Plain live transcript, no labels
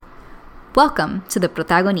Welcome to The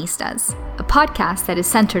Protagonistas, a podcast that is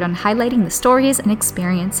centered on highlighting the stories and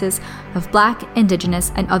experiences of Black,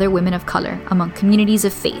 Indigenous, and other women of color among communities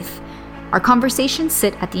of faith. Our conversations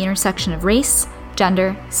sit at the intersection of race,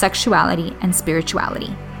 gender, sexuality, and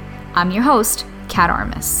spirituality. I'm your host, Kat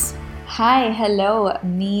Armas. Hi, hello,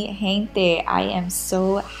 mi gente. I am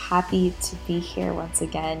so happy to be here once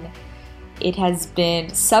again. It has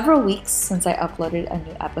been several weeks since I uploaded a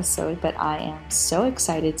new episode, but I am so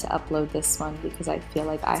excited to upload this one because I feel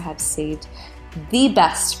like I have saved the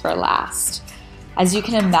best for last. As you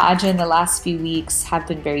can imagine, the last few weeks have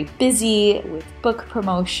been very busy with book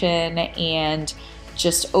promotion and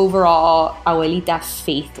just overall abuelita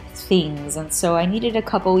faith things. And so I needed a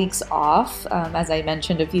couple weeks off, as I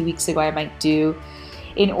mentioned a few weeks ago I might do,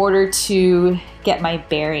 in order to get my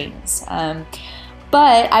bearings.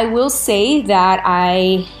 But I will say that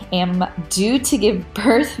I am due to give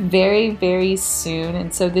birth very, very soon.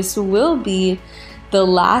 And so this will be the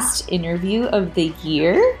last interview of the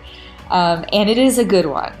year. And it is a good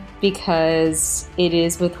one because it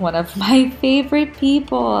is with one of my favorite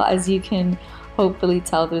people, as you can hopefully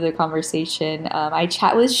tell through the conversation. I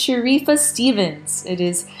chat with Sharifa Stevens. It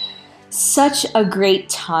is such a great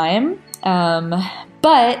time.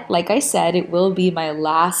 But like I said, it will be my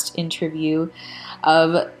last interview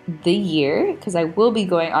of the year because I will be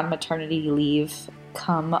going on maternity leave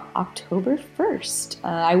come October 1st.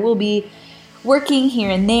 I will be working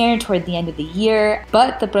here and there toward the end of the year,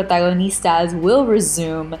 but the Protagonistas will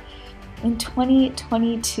resume in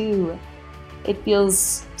 2022. It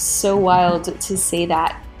feels so wild to say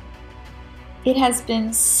that. It has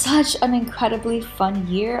been such an incredibly fun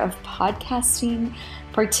year of podcasting,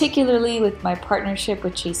 particularly with my partnership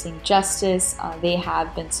with Chasing Justice. They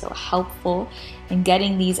have been so helpful in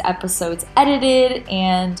getting these episodes edited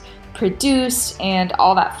and produced and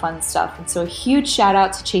all that fun stuff. And so a huge shout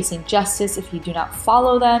out to Chasing Justice. If you do not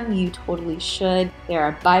follow them, you totally should. They're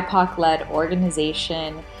a BIPOC-led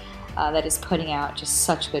organization that is putting out just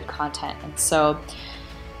such good content. And so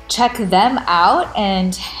check them out.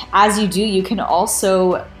 And as you do, you can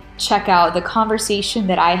also check out the conversation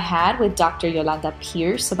that I had with Dr. Yolanda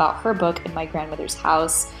Pierce about her book, In My Grandmother's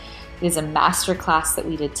House. It is a masterclass that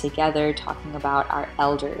we did together talking about our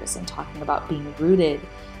elders and talking about being rooted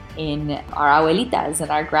in our abuelitas and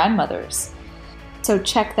our grandmothers. So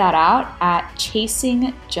check that out at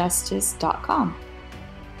chasingjustice.com.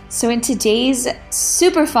 So in today's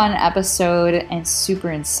super fun episode and super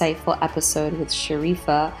insightful episode with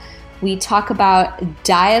Sharifa, we talk about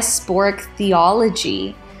diasporic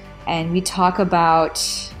theology. And we talk about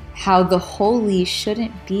how the holy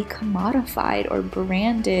shouldn't be commodified or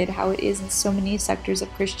branded, how it is in so many sectors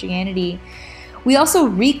of Christianity. We also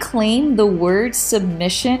reclaim the word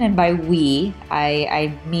submission, and by we,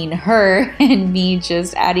 I mean her and me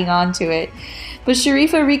just adding on to it. But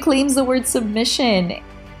Sharifa reclaims the word submission.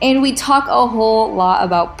 And we talk a whole lot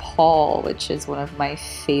about Paul, which is one of my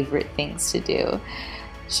favorite things to do.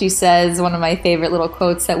 She says, one of my favorite little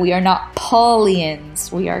quotes, that we are not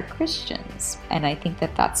Paulians, we are Christians. And I think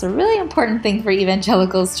that that's a really important thing for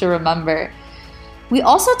evangelicals to remember. We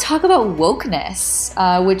also talk about wokeness,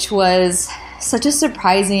 which was such a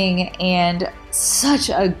surprising and such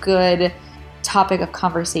a good topic of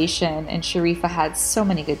conversation. And Sharifa had so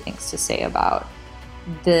many good things to say about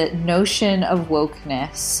the notion of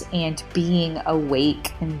wokeness and being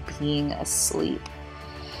awake and being asleep.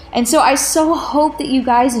 And so I so hope that you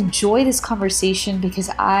guys enjoy this conversation because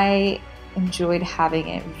I enjoyed having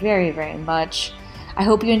it very, very much. I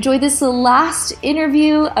hope you enjoy this last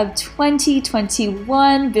interview of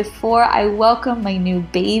 2021 before I welcome my new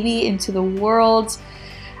baby into the world.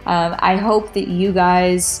 I hope that you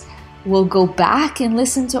guys will go back and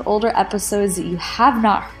listen to older episodes that you have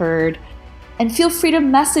not heard. And feel free to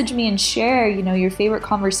message me and share, your favorite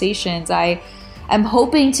conversations. I'm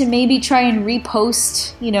hoping to maybe try and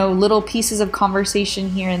repost, little pieces of conversation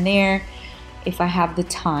here and there if I have the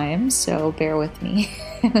time. So bear with me.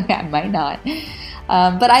 I might not.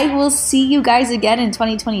 But I will see you guys again in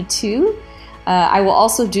 2022. I will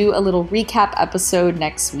also do a little recap episode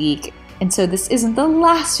next week. And so this isn't the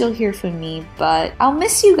last you'll hear from me, but I'll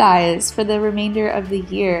miss you guys for the remainder of the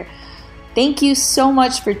year. Thank you so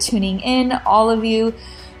much for tuning in, all of you.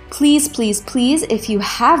 Please, please, please, if you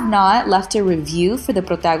have not left a review for the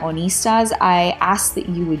Protagonistas, I ask that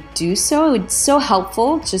you would do so. It would be so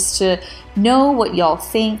helpful just to know what y'all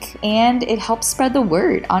think, and it helps spread the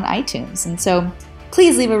word on iTunes. And so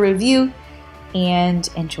please leave a review and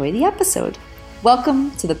enjoy the episode.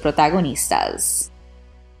 Welcome to the Protagonistas.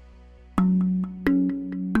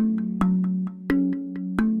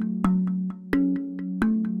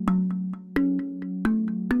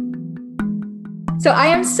 So I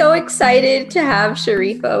am so excited to have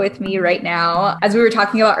Sharifa with me right now. As we were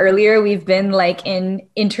talking about earlier, we've been like in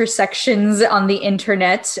intersections on the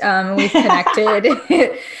internet. We've connected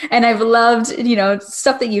and I've loved,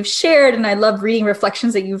 stuff that you've shared, and I love reading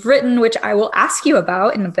reflections that you've written, which I will ask you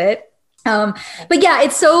about in a bit. But yeah,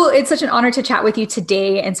 it's such an honor to chat with you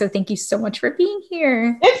today. And so thank you so much for being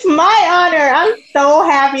here. It's my honor. I'm so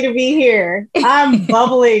happy to be here. I'm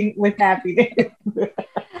bubbling with happiness.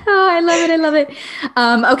 Oh, I love it. I love it.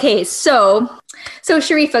 Okay, so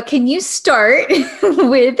Sharifa, can you start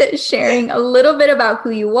with sharing a little bit about who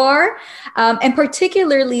you are, and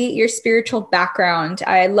particularly your spiritual background?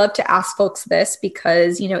 I love to ask folks this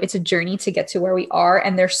because, it's a journey to get to where we are,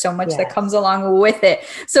 and there's so much that comes along with it.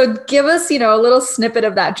 So give us, a little snippet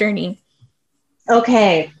of that journey.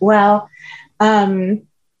 Okay, well, I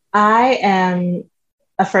am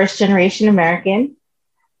a first-generation American.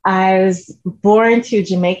 I was born to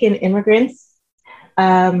Jamaican immigrants.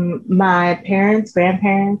 My parents,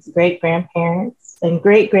 grandparents, great-grandparents, and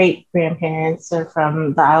great-great-grandparents are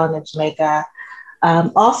from the island of Jamaica.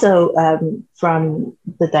 Also from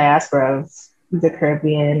the diaspora of the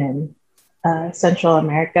Caribbean and Central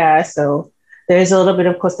America. So there's a little bit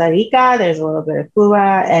of Costa Rica, there's a little bit of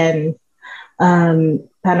Cuba and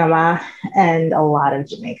Panama, and a lot of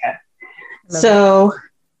Jamaica. So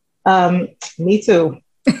me too.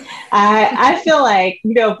 I feel like,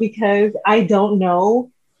 because I don't know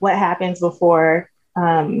what happens before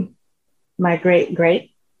my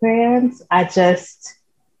great-great-grands, I just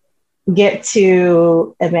get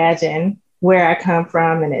to imagine where I come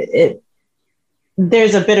from, and it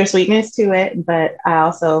there's a bittersweetness to it, but I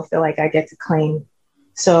also feel like I get to claim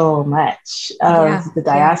so much of the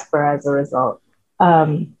diaspora as a result.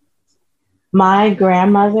 My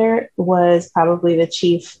grandmother was probably the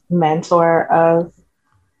chief mentor of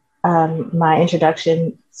my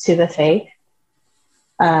introduction to the faith,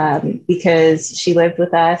 because she lived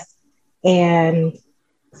with us, and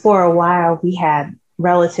for a while we had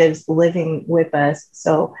relatives living with us.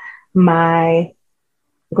 So my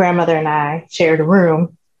grandmother and I shared a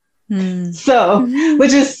room. So,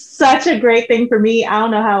 which is such a great thing for me. I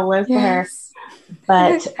don't know how it was for her,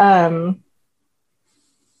 but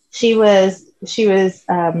she was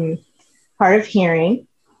hard of hearing,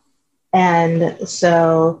 and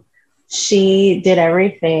so she did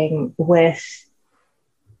everything with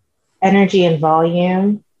energy and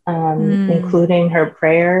volume, including her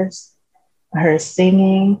prayers, her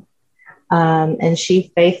singing. And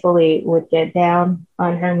she faithfully would get down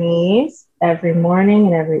on her knees every morning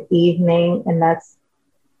and every evening. And that's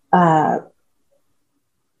a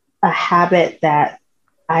habit that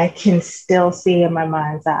I can still see in my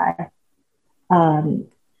mind's eye. And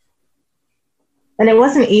it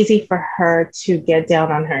wasn't easy for her to get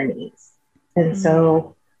down on her knees. And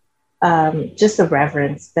so just the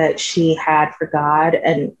reverence that she had for God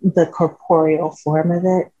and the corporeal form of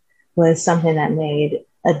it was something that made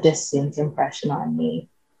a distant impression on me.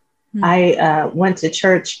 I went to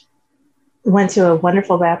a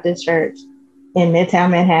wonderful Baptist church in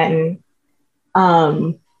Midtown Manhattan.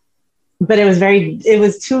 But it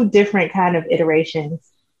was two different kind of iterations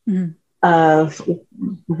of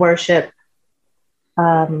worship.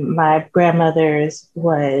 My grandmother's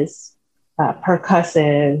was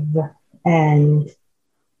percussive and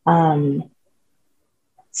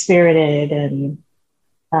spirited and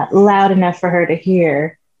loud enough for her to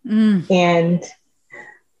hear, and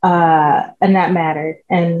that mattered.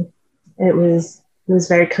 And it was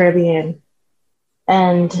very Caribbean.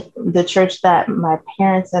 And the church that my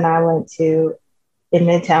parents and I went to in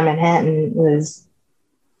Midtown Manhattan was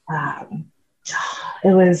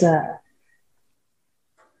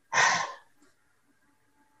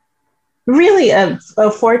really a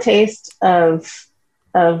foretaste of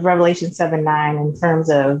Revelation 7:9 in terms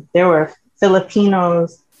of there were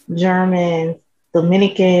Filipinos, Germans,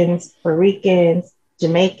 Dominicans, Puerto Ricans,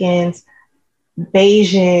 Jamaicans,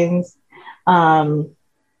 Bajans,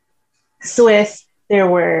 Swiss. There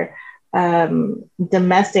were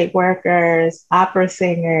domestic workers, opera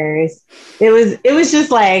singers. It was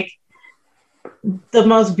just like the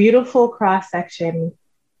most beautiful cross section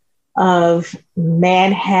of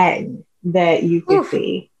Manhattan that you could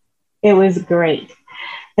see. It was great.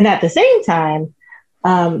 And at the same time,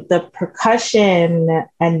 the percussion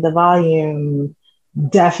and the volume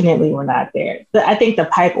definitely were not there. I think the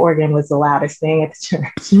pipe organ was the loudest thing at the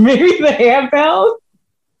church, maybe the handbells.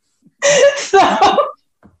 So,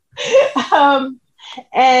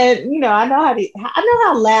 and I know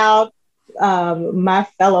how loud my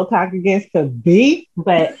fellow congregants could be,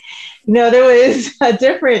 but there was a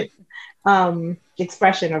different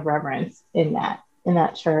expression of reverence in that. in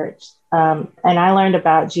that church. And I learned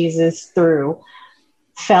about Jesus through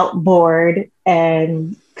felt board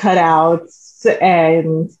and cutouts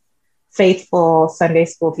and faithful Sunday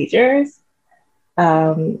school teachers.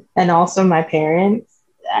 And also my parents.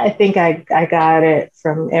 I think I got it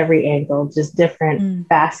from every angle, just different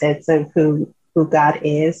facets of who God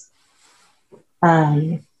is.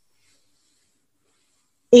 Even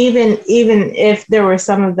if there were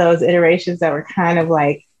some of those iterations that were kind of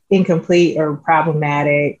like incomplete or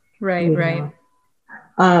problematic. Right.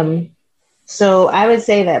 So I would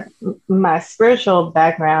say that my spiritual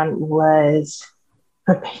background was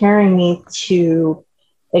preparing me to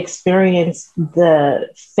experience the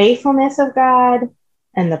faithfulness of God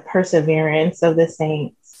and the perseverance of the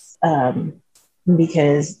saints,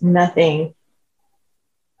 because nothing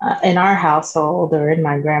in our household or in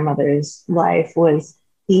my grandmother's life was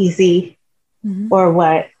easy, or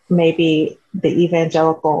what maybe the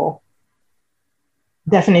evangelical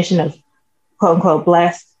definition of quote unquote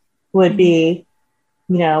blessed would be,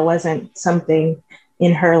 wasn't something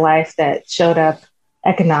in her life that showed up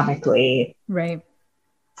economically. Right.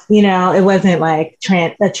 It wasn't like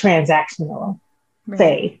a transactional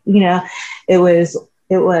faith. It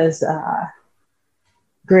was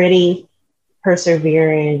gritty,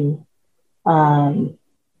 persevering, kind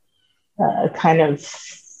of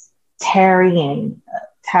tarrying,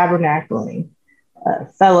 tabernacling,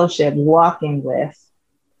 fellowship, walking with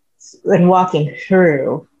and walking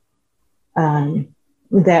through,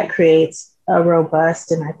 that creates a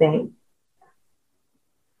robust and I think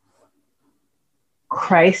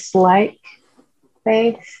Christ-like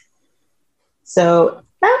faith. So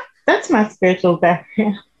that's my spiritual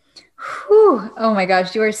background. Whew. Oh my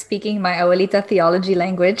gosh, you are speaking my abuelita theology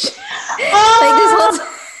language. Like this whole time.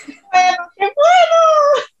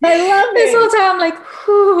 I love it. This whole time I'm like,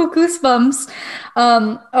 whew, goosebumps.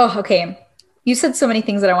 Okay. You said so many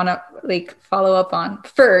things that I want to follow up on.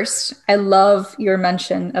 First, I love your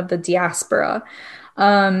mention of the diaspora.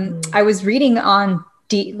 I was reading on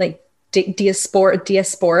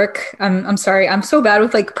diasporic. I'm sorry. I'm so bad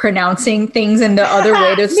with pronouncing things in the other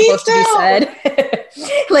way they're supposed to be said.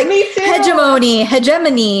 Hegemony. I don't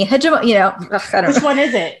know. Which one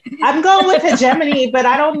is it? I'm going with hegemony, but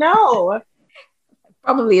I don't know.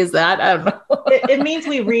 Probably is that. I don't know. It means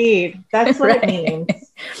we read. That's what it means.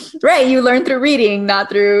 Right. You learn through reading, not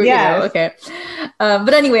through, okay.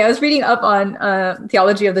 But anyway, I was reading up on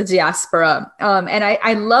theology of the diaspora. And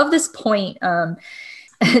I love this point.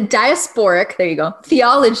 Diasporic, there you go,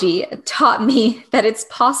 theology taught me that it's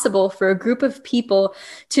possible for a group of people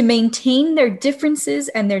to maintain their differences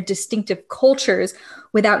and their distinctive cultures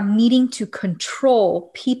without needing to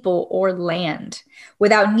control people or land,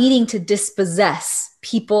 without needing to dispossess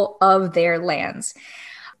people of their lands.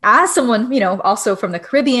 As someone, also from the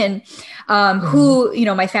Caribbean, who,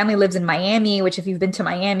 my family lives in Miami, which if you've been to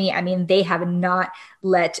Miami, I mean, they have not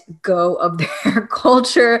let go of their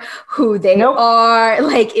culture, who they are.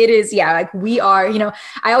 It is, we are,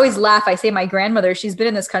 I always laugh. I say my grandmother, she's been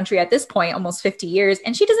in this country at this point, almost 50 years,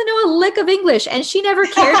 and she doesn't know a lick of English, and she never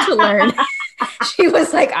cared to learn. She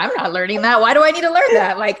was like, I'm not learning that. Why do I need to learn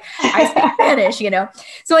that? I speak Spanish,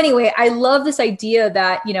 So anyway, I love this idea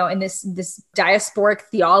that, in this diasporic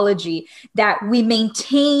theology, that we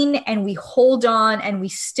maintain and we hold on and we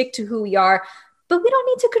stick to who we are, but we don't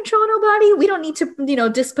need to control nobody. We don't need to,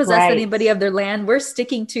 dispossess anybody of their land. We're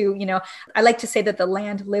sticking to, I like to say that the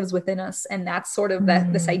land lives within us. And that's sort of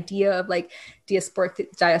this idea of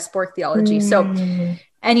diasporic theology. So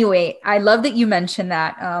anyway, I love that you mentioned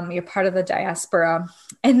that you're part of the diaspora.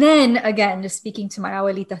 And then again, just speaking to my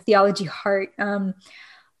abuelita theology heart,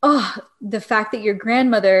 the fact that your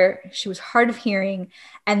grandmother, she was hard of hearing,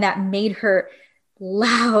 and that made her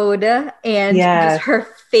loud, and just her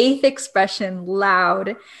faith expression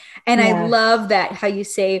loud. And I love that how you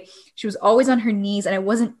say she was always on her knees, and it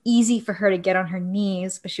wasn't easy for her to get on her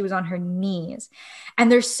knees, but she was on her knees.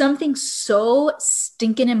 And there's something so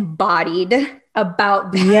stinking embodied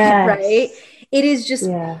about that, right? It is just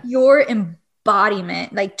your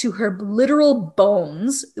embodiment, to her literal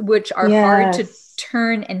bones, which are hard to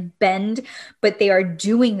turn and bend, but they are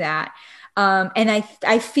doing that. And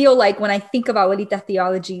I feel like when I think about abuelita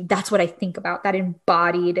theology, that's what I think about, that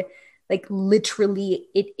embodied, literally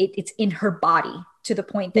it's in her body to the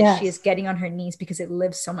point that she is getting on her knees because it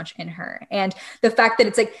lives so much in her. And the fact that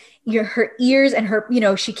it's her ears and her,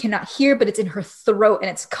 she cannot hear, but it's in her throat and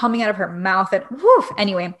it's coming out of her mouth, and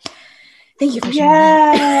anyway, thank you for sharing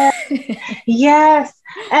that. Yes.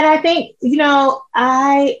 And I think,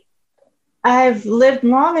 I've lived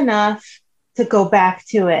long enough to go back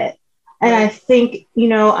to it. And I think,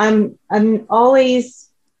 I'm always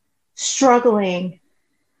struggling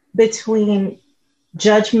between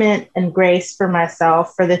judgment and grace for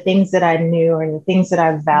myself, for the things that I knew and the things that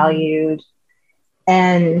I valued.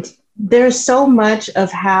 And there's so much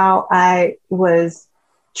of how I was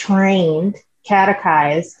trained,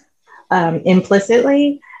 catechized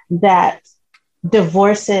implicitly, that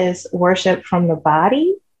divorces worship from the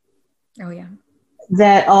body. Oh, yeah.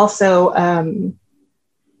 That also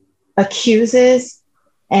accuses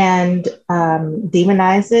and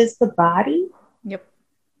demonizes the body. Yep.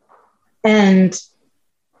 And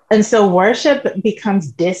so worship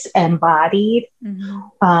becomes disembodied.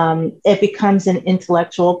 It becomes an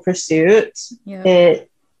intellectual pursuit. Yep.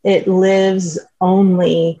 It lives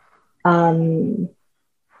only in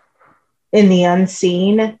the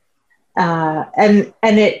unseen. And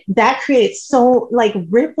that creates so like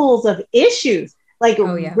ripples of issues, like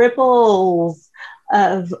ripples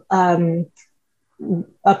of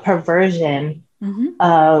a perversion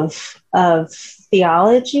of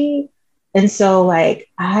theology. And so like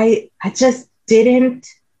I just didn't,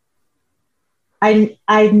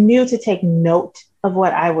 I knew to take note of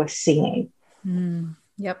what I was seeing.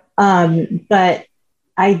 Yep. But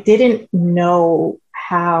I didn't know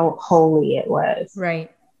how holy it was.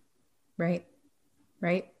 Right.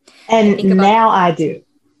 And now I do.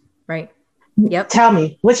 Right. Yep. Tell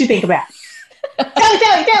me what you think about.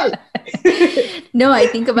 Tell me. No, I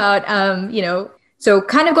think about, so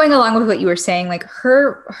kind of going along with what you were saying, like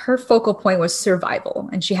her focal point was survival,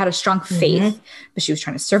 and she had a strong faith, but she was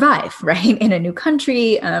trying to survive, right? In a new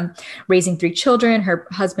country, raising 3 children, her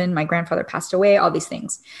husband, my grandfather passed away, all these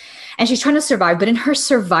things. And she's trying to survive. But in her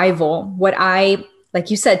survival, what I,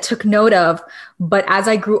 like you said, took note of, but as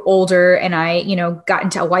I grew older and I, got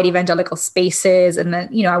into white evangelical spaces, and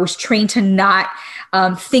then, I was trained to not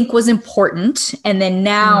think was important. And then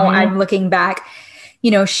now I'm looking back,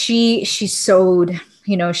 she sewed,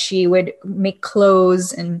 she would make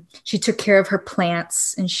clothes, and she took care of her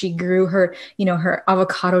plants, and she grew her, her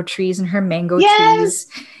avocado trees and her mango trees.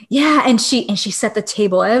 Yeah. And she set the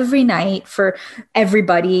table every night for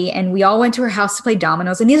everybody. And we all went to her house to play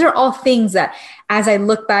dominoes. And these are all things that, as I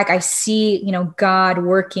look back, I see, God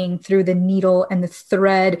working through the needle and the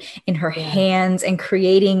thread in her hands, and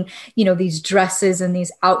creating, these dresses and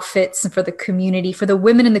these outfits for the community, for the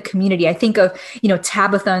women in the community. I think of,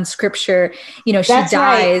 Tabitha in scripture, she That's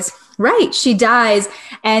dies. Right. She dies.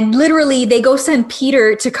 And literally they go send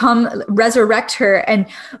Peter to come resurrect her. And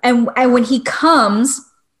when he comes,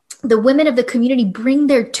 the women of the community bring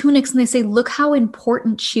their tunics and they say, look how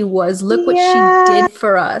important she was. Look what she did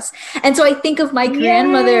for us. And so I think of my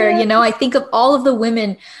grandmother, I think of all of the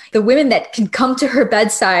women that can come to her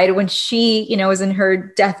bedside when she, is in her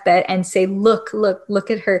deathbed and say, look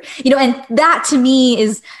at her, and that to me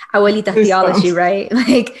is abuelita theology, right?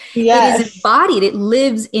 Like it is embodied. It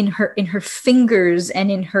lives in her fingers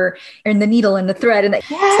and in the needle and the thread. And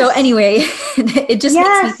so anyway, it just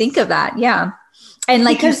makes me think of that. Yeah. And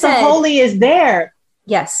like because you said, the holy is there.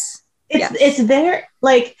 Yes. It's there.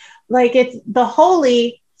 Like it's the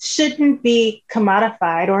holy shouldn't be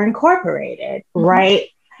commodified or incorporated. Right.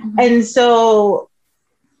 And so,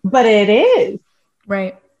 but it is.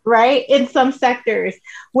 Right. In some sectors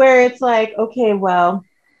where it's like, okay, well,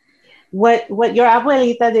 what your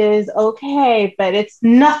abuelita did is okay, but it's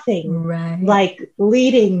nothing like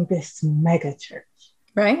leading this mega church.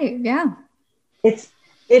 Right. Yeah. It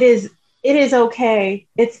is okay.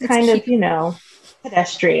 It's kind of,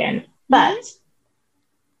 pedestrian, but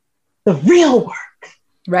the real work.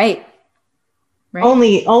 Right.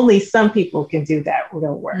 Only some people can do that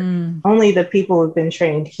real work. Only the people who've been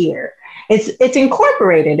trained here. It's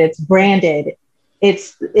incorporated, it's branded,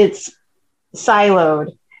 it's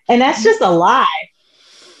siloed. And that's just a lie.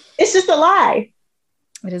 It's just a lie.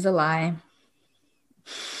 It is a lie.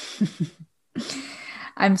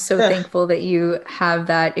 I'm so thankful that you have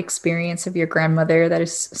that experience of your grandmother. That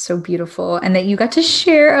is so beautiful. And that you got to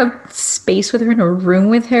share a space with her, in a room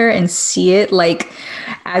with her, and see it like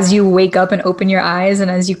as you wake up and open your eyes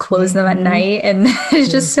and as you close them at night. And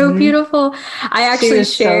it's just so beautiful. I actually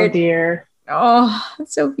shared. So dear. Oh,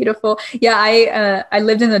 it's so beautiful. Yeah, I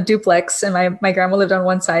lived in a duplex, and my grandma lived on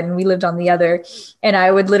one side and we lived on the other. And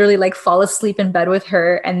I would literally like fall asleep in bed with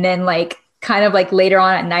her, and then like kind of like later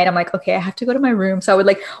on at night, I'm like, okay, I have to go to my room. So I would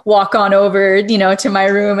like walk on over, to my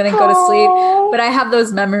room and then go to sleep. But I have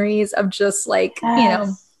those memories of just like,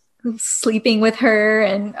 sleeping with her,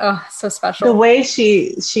 and so special. The way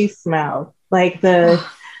she smelled, like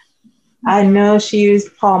I know she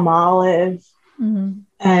used Palmolive,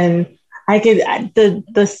 and I could,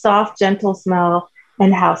 the soft, gentle smell,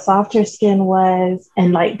 and how soft her skin was.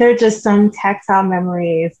 And like, they're just some tactile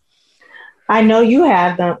memories. I know you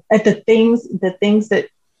have them. At the things that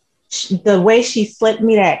the way she slipped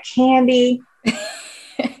me that candy,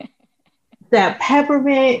 that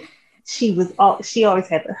peppermint. She always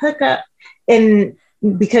had the hookup, and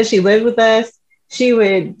because she lived with us, she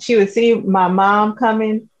would see my mom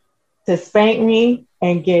coming to spank me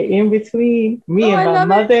and get in between me and my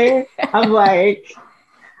mother. I'm like,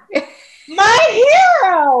 my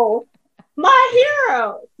hero, my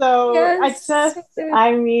hero. So yes.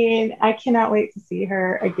 I cannot wait to see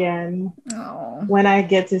her again. Oh. When I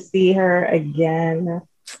get to see her again.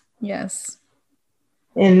 Yes.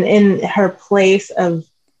 In her place of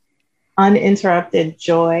uninterrupted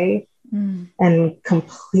joy and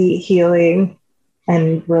complete healing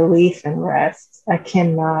and relief and rest. I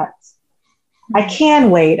can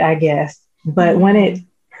wait, I guess. But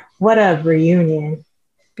what a reunion.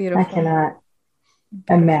 Beautiful. I cannot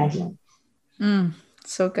imagine.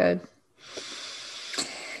 So good.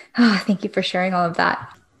 Oh, thank you for sharing all of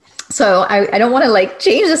that. So I don't want to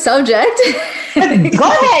change the subject. Go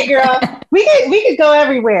ahead, girl. We could go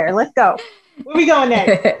everywhere. Let's go. Where are we going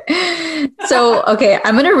next? So, okay,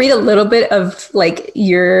 I'm going to read a little bit of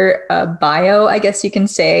your bio, I guess you can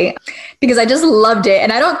say, because I just loved it.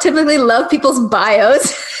 And I don't typically love people's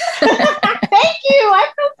bios. Thank you.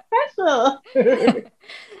 I feel special.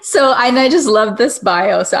 So I just love this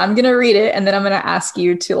bio. So I'm going to read it and then I'm going to ask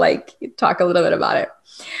you to talk a little bit about it.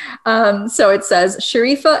 So it says,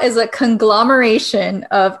 Sharifa is a conglomeration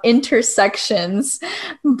of intersections,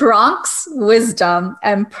 Bronx wisdom,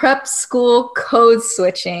 and prep school code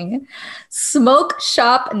switching, smoke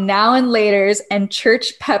shop now and laters and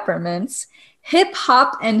church peppermints, hip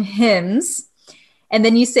hop and hymns. And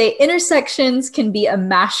then you say intersections can be a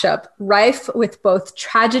mashup, rife with both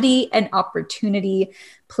tragedy and opportunity,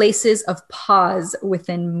 places of pause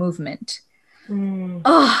within movement.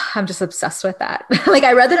 Oh, I'm just obsessed with that.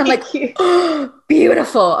 I read that, I'm like, oh,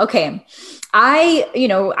 beautiful. Okay. I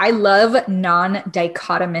love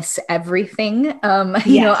non-dichotomous everything.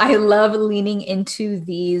 You know, I love leaning into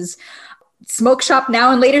these smoke shop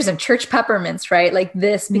now and laters and church peppermints, right? Like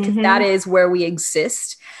this, because that is where we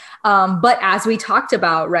exist. But as we talked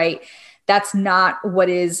about, right, that's not what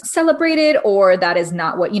is celebrated, or that is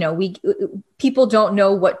not what, people don't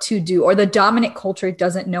know what to do, or the dominant culture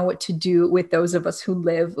doesn't know what to do with those of us who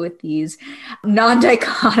live with these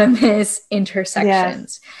non-dichotomous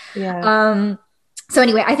intersections. Yeah. So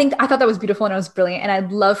anyway, I thought that was beautiful and it was brilliant. And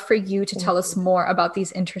I'd love for you to tell us more about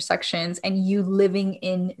these intersections and you living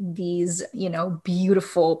in these,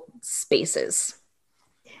 beautiful spaces.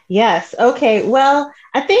 Yes. Okay. Well,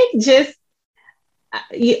 I think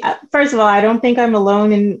first of all, I don't think I'm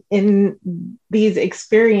alone in these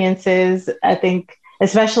experiences. I think,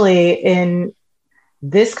 especially in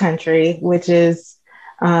this country, which is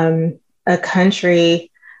a country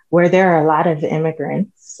where there are a lot of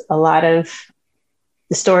immigrants, a lot of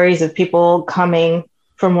the stories of people coming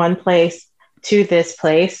from one place to this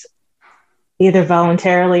place, either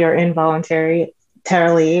voluntarily or involuntarily,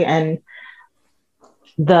 and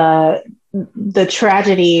the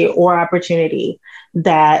tragedy or opportunity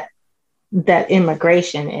that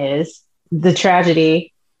immigration is, the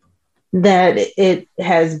tragedy that it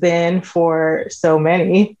has been for so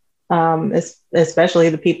many, especially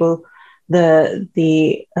the people, the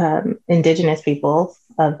indigenous people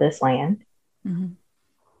of this land,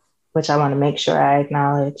 which I want to make sure I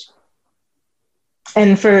acknowledge.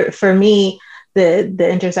 And for me, the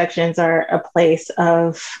intersections are a place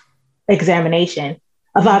of examination,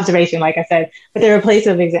 of observation, like I said, but they're a place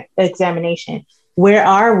of examination. Where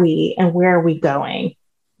are we and where are we going?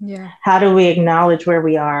 Yeah. How do we acknowledge where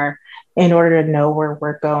we are in order to know where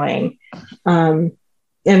we're going? And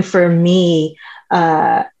for me,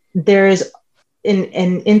 there is an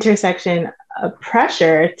intersection of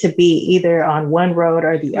pressure to be either on one road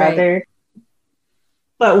or the other,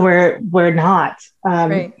 but we're not.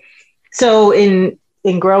 Right. So in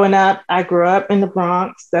growing up, I grew up in the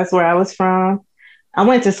Bronx. That's where I was from. I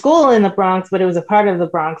went to school in the Bronx, but it was a part of the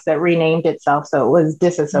Bronx that renamed itself. So it was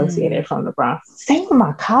disassociated from the Bronx. Same with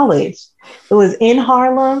my college. It was in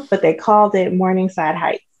Harlem, but they called it Morningside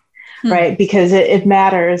Heights, right? Because it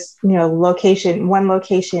matters, location. One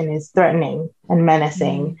location is threatening and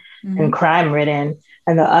menacing and crime ridden.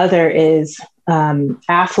 And the other is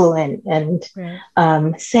affluent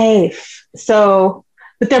and safe. So,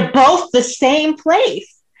 but they're both the same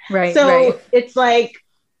place. Right. So it's like,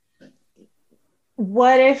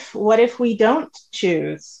 what if we don't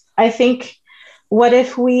choose? I think, what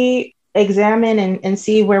if we examine and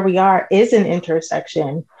see where we are is an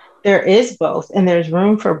intersection? There is both, and there's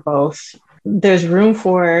room for both. There's room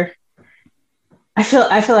for, I feel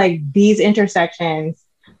like these intersections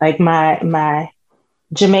like my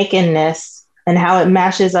Jamaicanness and how it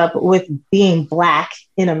matches up with being Black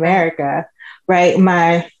in America, right?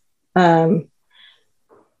 My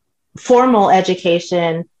formal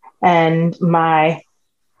education and my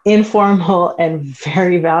informal and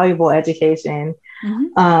very valuable education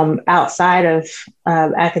outside of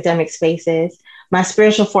academic spaces, my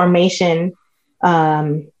spiritual formation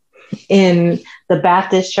in the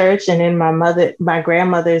Baptist church and in my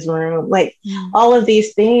grandmother's room, like all of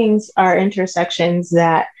these things are intersections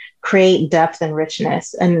that create depth and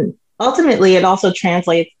richness. And ultimately, it also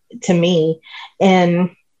translates to me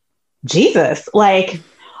in Jesus. Like,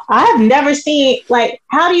 I've never seen, like,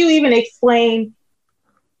 how do you even explain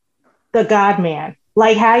the God man?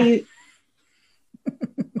 Like, how you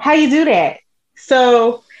do that?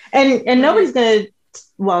 So, and nobody's gonna,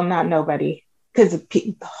 well, not nobody, because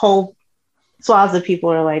whole swaths of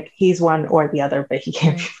people are like, he's one or the other, but he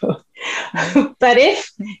can't be both. But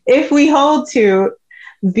if we hold to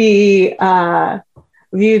the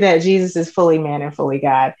view that Jesus is fully man and fully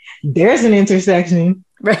God, there's an intersection.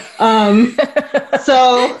 Right.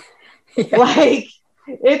 So like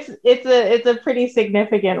it's a pretty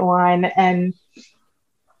significant one, and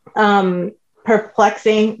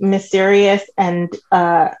perplexing, mysterious, and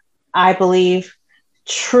I believe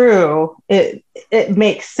true. It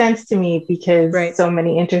makes sense to me because so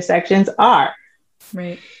many intersections are.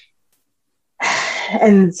 Right.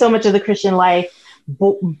 And so much of the Christian life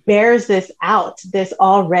bears this out, this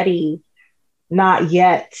already not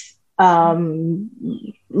yet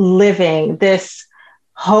living, this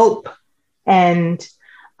hope and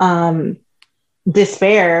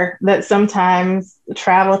despair that sometimes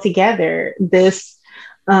travel together, this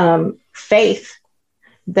faith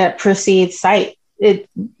that precedes sight. The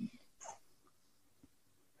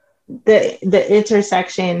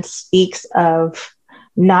intersection speaks of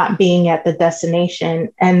not being at the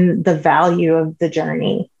destination and the value of the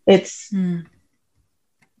journey. It's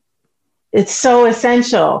so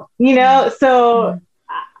essential, you know? So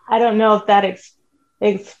I don't know if that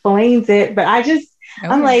explains it, but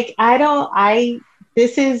I'm like,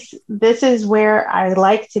 this is where I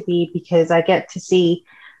like to be, because I get to see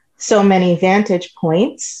so many vantage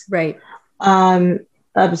points, right?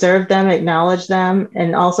 Observe them, acknowledge them,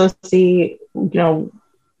 and also see,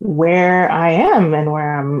 where I am and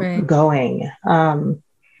where I'm going.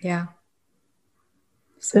 Yeah.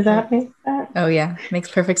 Does that make sense? Oh yeah, makes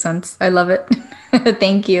perfect sense. I love it.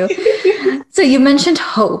 Thank you. So you mentioned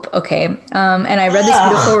hope, okay? And I read this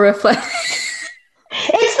beautiful reflection.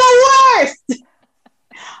 It's the worst.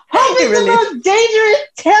 Hope is the most dangerous,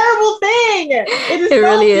 terrible thing. It is so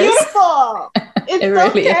really beautiful. It's so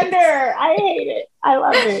really tender. I hate it. I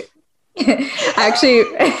love it. Actually,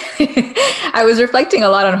 I was reflecting a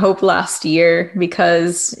lot on hope last year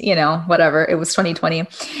because, whatever, it was 2020.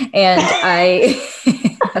 And I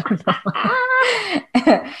don't know.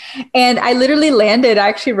 And I literally landed, I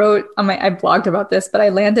actually wrote on I blogged about this, but I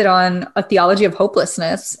landed on a theology of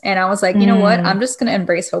hopelessness. And I was like, you know what, I'm just going to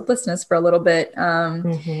embrace hopelessness for a little bit.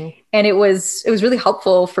 And it was really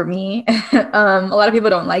helpful for me. A lot of people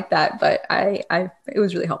don't like that, but it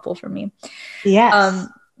was really helpful for me. Yes.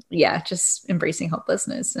 Just embracing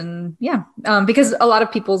hopelessness. And because a lot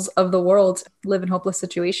of peoples of the world live in hopeless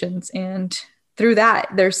situations. And through that,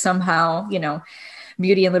 there's somehow,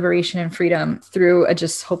 beauty and liberation and freedom through a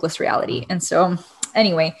just hopeless reality. And so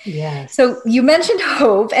anyway, so you mentioned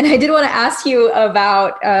hope, and I did want to ask you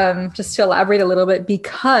about, just to elaborate a little bit,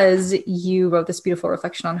 because you wrote this beautiful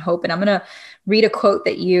reflection on hope. And I'm going to read a quote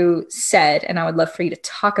that you said, and I would love for you to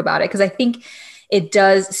talk about it, because I think it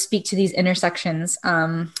does speak to these intersections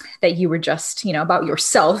that you were just, about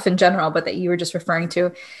yourself in general, but that you were just referring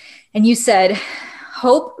to. And you said,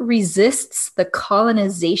 hope resists the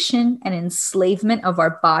colonization and enslavement of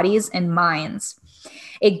our bodies and minds.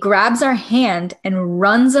 It grabs our hand and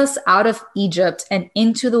runs us out of Egypt and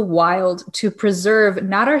into the wild to preserve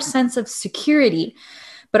not our sense of security,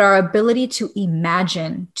 but our ability to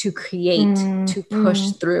imagine, to create, to push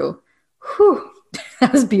through. Whew.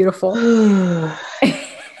 That was beautiful.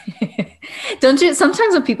 Don't you?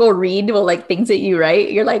 Sometimes when people read, things that you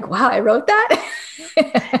write, you're like, wow, I wrote that.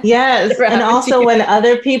 Yes. And also when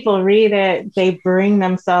other people read it, they bring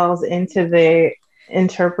themselves into the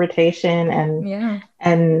interpretation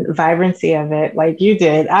and vibrancy of it, like you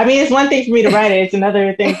did. I mean, it's one thing for me to write it. It's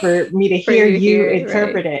another thing for me to hear you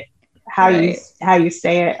interpret it, how you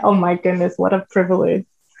say it. Oh my goodness, what a privilege.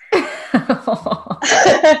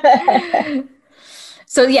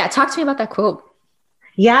 So talk to me about that quote.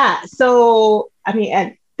 So, I mean,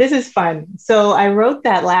 and this is fun. So I wrote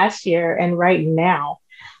that last year, and right now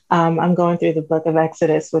I'm going through the book of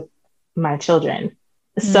Exodus with my children.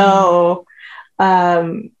 So,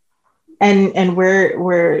 and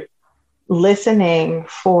we're listening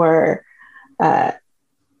for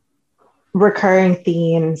recurring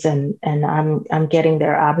themes, and I'm getting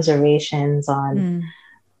their observations on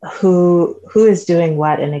who is doing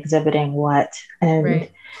what and exhibiting what, and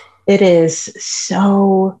it is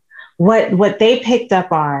so what they picked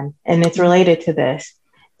up on, and it's related to this,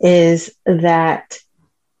 is that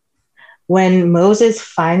when Moses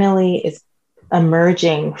finally is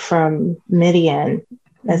emerging from Midian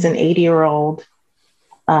as an 80-year-old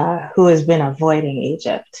who has been avoiding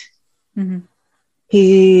Egypt, when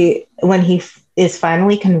he is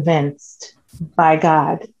finally convinced by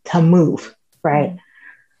God to move, right?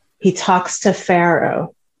 He talks to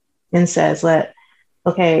Pharaoh and says, God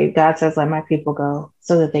says, let my people go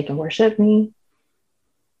so that they can worship me.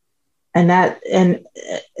 And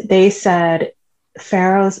they said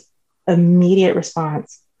Pharaoh's immediate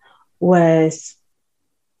response was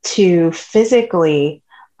to physically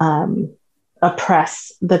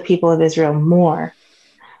oppress the people of Israel more.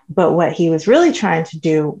 But what he was really trying to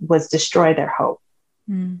do was destroy their hope.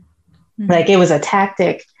 Like, it was a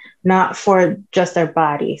tactic, not for just their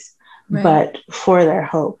bodies, but for their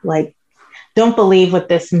hope. Like, don't believe what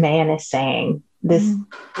this man is saying. This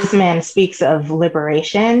man speaks of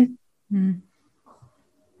liberation.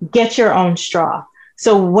 Get your own straw.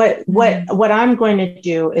 So what I'm going to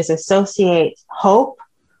do is associate hope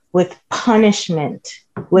with punishment,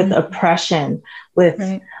 with oppression,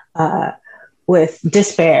 with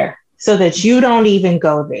despair, so that you don't even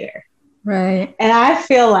go there. Right. And I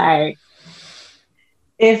feel like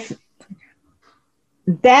if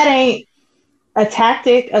that ain't a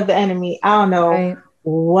tactic of the enemy, I don't know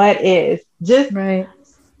what is. Just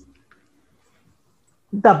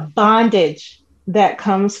the bondage that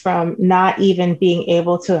comes from not even being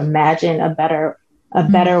able to imagine a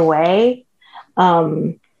better way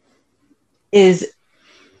is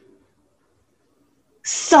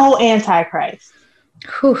so antichrist.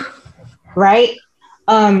 Whew. Right?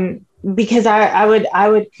 Because I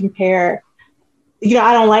would compare,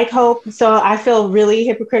 I don't like hope, so I feel really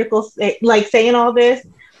hypocritical like saying all this,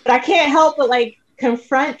 but I can't help but like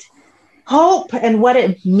confront hope and what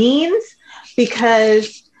it means,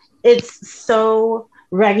 because it's so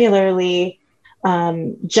regularly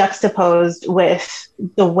juxtaposed with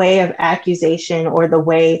the way of accusation, or the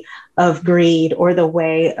way of greed, or the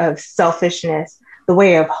way of selfishness. The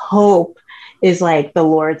way of hope is like the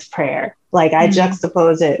Lord's Prayer. Like, I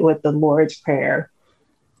juxtapose it with the Lord's Prayer.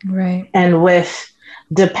 Right. And with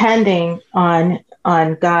depending on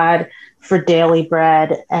God for daily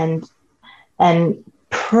bread, and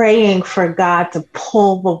praying for God to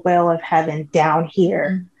pull the will of heaven down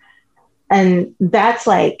here. And that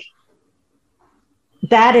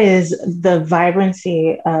is the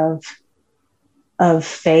vibrancy of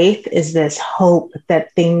faith, is this hope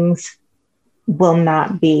that things will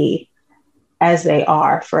not be as they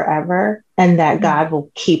are forever, and that God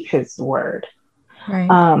will keep his word. Right.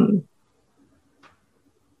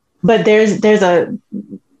 But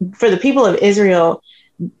for the people of Israel,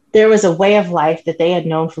 there was a way of life that they had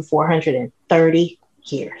known for 430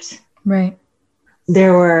 years. Right.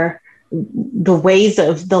 There were the ways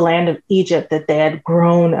of the land of Egypt that they had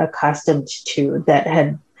grown accustomed to, that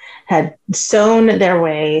had sown their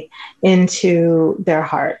way into their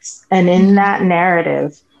hearts. And in that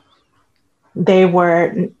narrative, they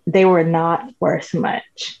were not worth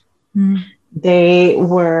much. They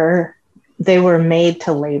were made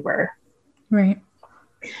to labor. Right.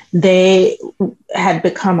 They had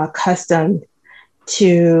become accustomed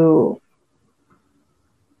to,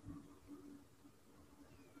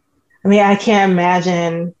 I can't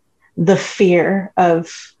imagine the fear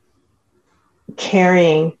of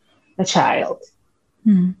carrying a child.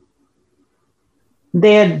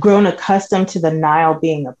 They had grown accustomed to the Nile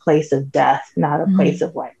being a place of death, not a place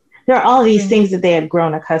of life. There are all these things that they had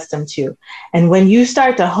grown accustomed to. And when you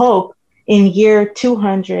start to hope in year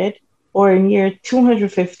 200, or in year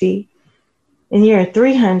 250, in year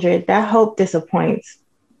 300, that hope disappoints.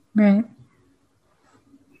 Right.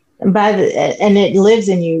 And it lives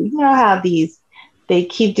in you. You know how they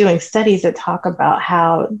keep doing studies that talk about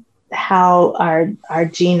how our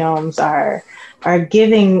genomes are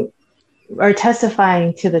giving or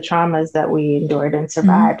testifying to the traumas that we endured and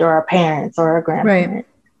survived, or our parents or our grandparents.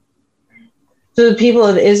 So the people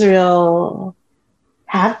of Israel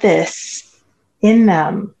have this in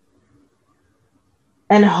them.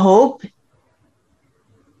 And hope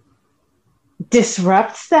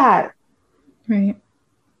disrupts that. Right.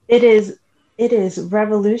 It is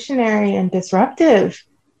revolutionary and disruptive.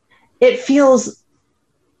 It feels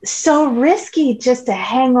so risky just to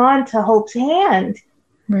hang on to hope's hand.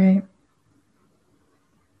 Right.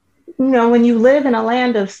 When you live in a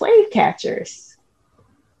land of slave catchers,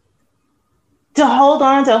 to hold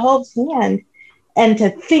on to hope's hand and to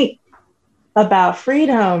think about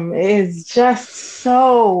freedom is just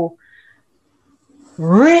so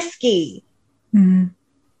risky. Mm-hmm.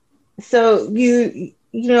 So we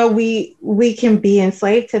can be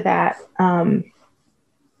enslaved to that,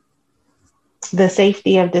 the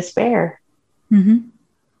safety of despair. Mm-hmm.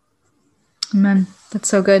 Amen. That's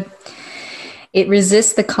so good. It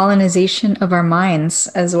resists the colonization of our minds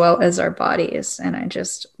as well as our bodies, and I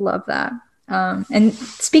just love that. And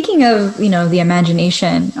speaking of, the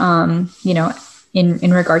imagination,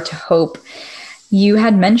 in regard to hope, you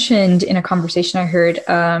had mentioned in a conversation I heard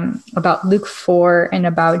about Luke 4 and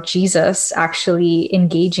about Jesus actually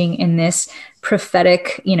engaging in this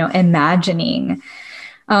prophetic, imagining.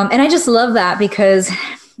 And I just love that because,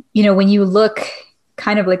 when you look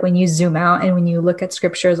kind of like when you zoom out and when you look at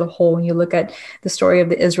scripture as a whole, when you look at the story of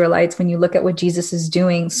the Israelites, when you look at what Jesus is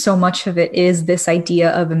doing, so much of it is this idea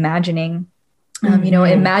of imagining,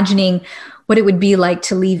 imagining what it would be like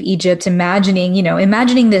to leave Egypt,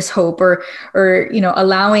 imagining this hope or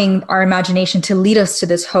allowing our imagination to lead us to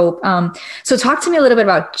this hope. So talk to me a little bit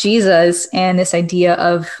about Jesus and this idea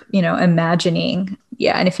of, imagining.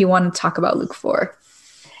 Yeah. And if you want to talk about Luke 4.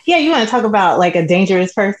 Yeah, you want to talk about like a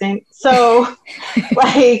dangerous person. So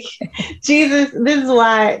like Jesus, this is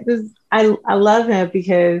why I love him,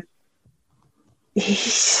 because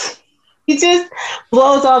he just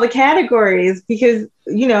blows all the categories, because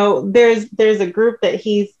there's a group that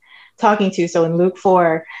he's talking to. So in Luke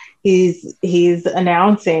 4, he's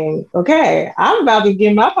announcing, okay, I'm about to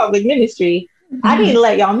begin my public ministry. Mm-hmm. I need to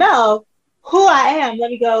let y'all know who I am. Let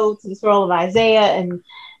me go to the scroll of Isaiah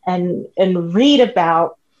and read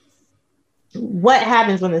about what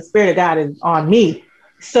happens when the Spirit of God is on me.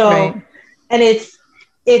 So, right. And it's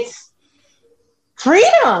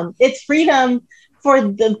freedom. It's freedom for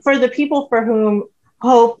the people for whom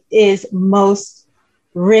hope is most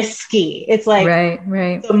risky. It's like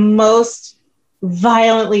right. The most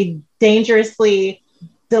violently, dangerously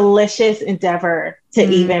delicious endeavor to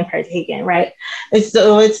even partake in, right?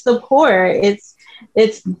 So it's the poor, it's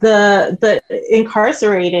the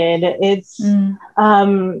incarcerated, it's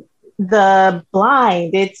the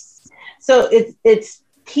blind, it's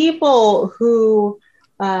people who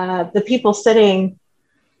the people sitting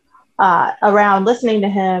around listening to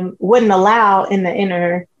him wouldn't allow in the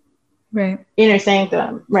inner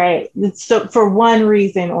sanctum, right? So for one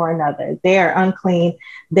reason or another, they are unclean,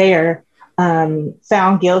 they are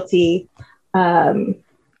found guilty,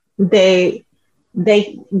 they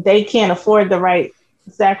can't afford the right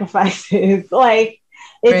sacrifices. Like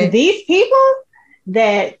it's these people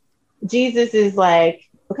that Jesus is like,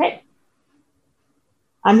 okay,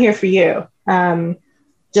 I'm here for you.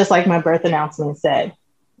 Just like my birth announcement said,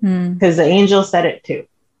 because the angel said it too.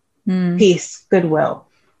 Peace, goodwill,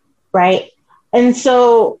 right? And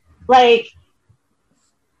so like,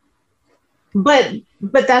 but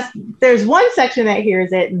there's one section that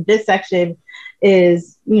hears it, and this section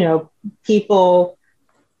is, people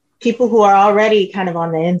who are already kind of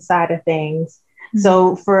on the inside of things.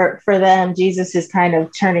 So for them, Jesus is kind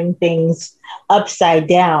of turning things upside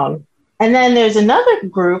down. And then there's another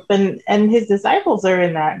group, and his disciples are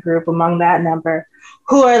in that group, among that number,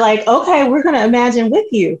 who are like, okay, we're going to imagine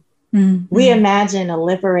with you. We imagine a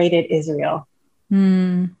liberated Israel.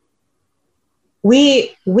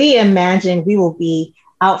 We imagine we will be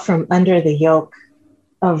out from under the yoke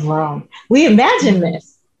of Rome. We imagine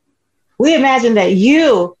this. We imagine that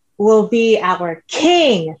you will be our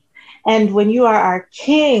king. And when you are our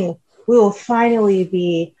king, we will finally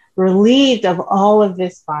be relieved of all of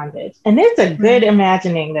this bondage. And it's a good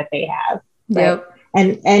imagining that they have. Right? Yep.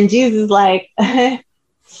 And Jesus is like,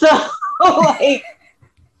 so like,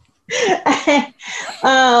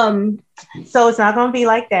 so it's not going to be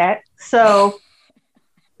like that. So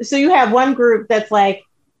you have one group that's like,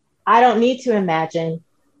 I don't need to imagine.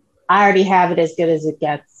 I already have it as good as it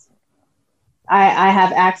gets. I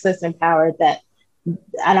have access and power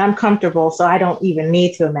and I'm comfortable, so I don't even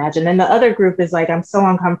need to imagine. And the other group is like, I'm so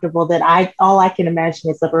uncomfortable that all I can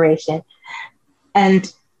imagine is liberation. And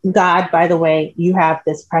God, by the way, you have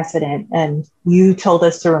this precedent, and you told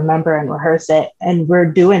us to remember and rehearse it, and we're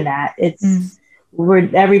doing that.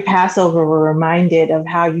 Every Passover, we're reminded of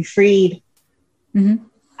how you freed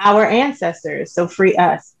our ancestors, so free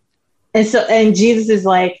us. And Jesus is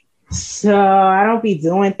like, so I don't be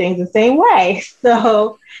doing things the same way.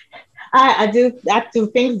 So I do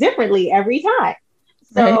things differently every time.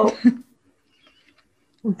 So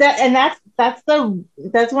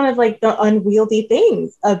that's one of like the unwieldy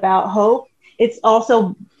things about hope, it's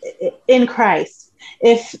also in Christ.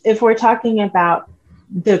 If we're talking about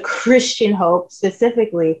the Christian hope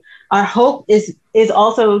specifically, our hope is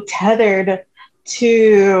also tethered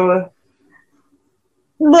to,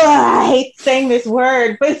 I hate saying this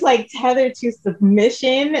word, but it's like tethered to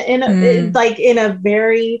submission like in a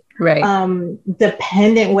very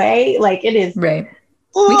dependent way. Like it is right.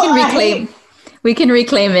 We can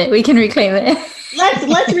reclaim it.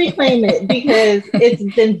 Let's reclaim it, because it's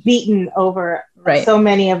been beaten over so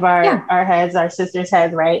many of our heads, our sisters'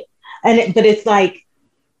 heads, right? But it's like,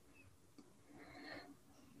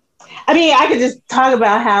 I mean, I could just talk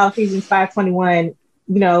about how Ephesians 5:21,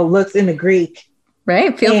 looks in the Greek.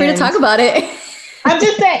 Right. Feel free to talk about it. I'm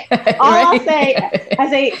just saying, I'll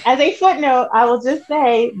say as a footnote, I will just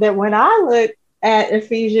say that when I look at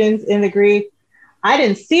Ephesians in the Greek, I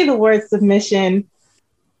didn't see the word submission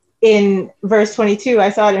in verse 22.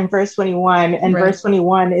 I saw it in verse 21, and verse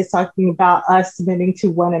 21 is talking about us submitting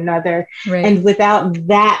to one another. Right. And without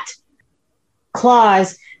that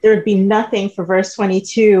clause, there would be nothing for verse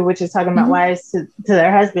 22, which is talking about wives to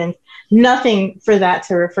their husbands, nothing for that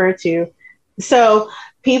to refer to. So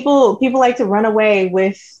people like to run away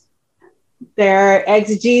with their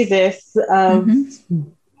exegesis of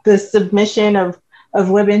the submission of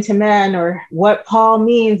women to men, or what Paul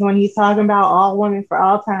means when he's talking about all women for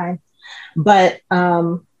all time. But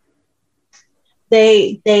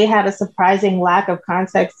they have a surprising lack of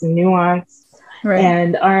context and nuance,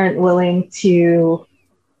 and aren't willing to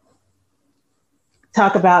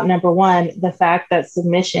talk about, number one, the fact that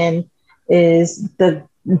submission is the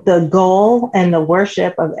goal and the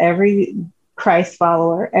worship of every Christ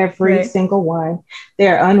follower, every single one.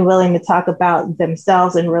 They're unwilling to talk about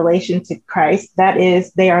themselves in relation to Christ. That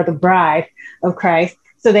is, they are the bride of Christ.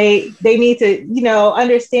 So they need to,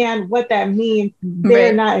 understand what that means.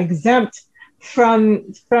 They're not exempt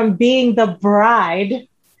from being the bride.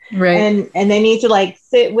 Right. And they need to like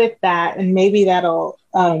sit with that, and maybe that'll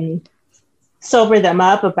sober them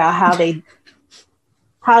up about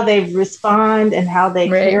how they respond and how they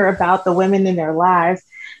care about the women in their lives.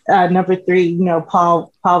 Number three,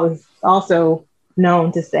 Paul was also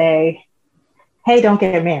known to say, "Hey, don't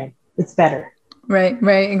get married. It's better." Right,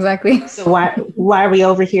 exactly. So why are we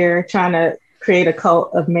over here trying to create a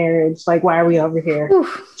cult of marriage? Like, why are we over here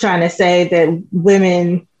trying to say that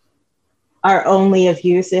women are only of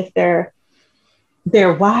use if their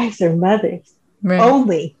wives or mothers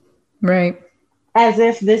only? Right. As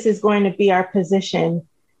if this is going to be our position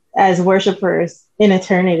as worshipers in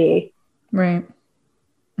eternity. Right.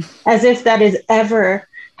 As if that is ever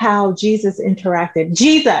how Jesus interacted.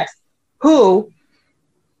 Jesus, who,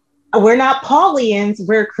 we're not Paulians,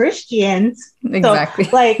 we're Christians. Exactly.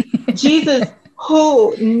 So, like, Jesus,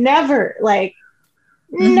 who never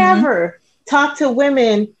talked to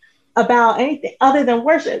women about anything other than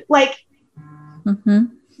worship. Like,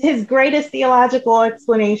 his greatest theological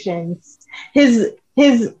explanations, his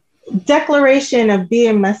declaration of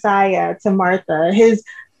being Messiah to Martha, his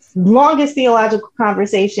longest theological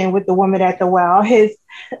conversation with the woman at the well, his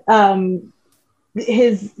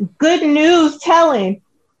good news telling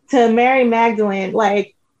to Mary Magdalene.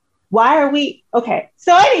 Like, why are we okay?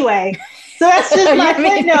 So anyway, so that's just my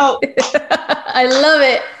footnote. I love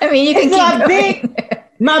it. I mean, you can keep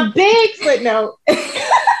my big footnote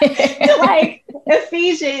to like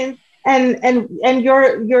Ephesians and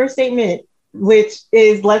your statement, which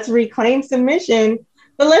is, let's reclaim submission,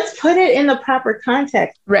 but let's put it in the proper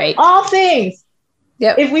context. Right. All things.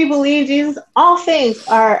 Yep. If we believe Jesus, all things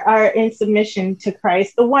are in submission to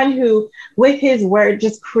Christ, the one who, with his word,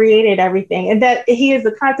 just created everything, and that he is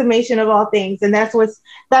the consummation of all things, and that's what's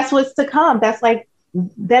to come. That's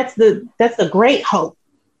the great hope.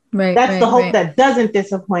 Right. That's the hope that doesn't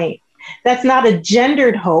disappoint. That's not a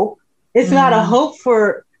gendered hope. It's not a hope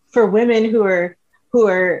for women who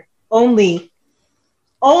are only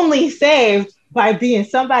saved by being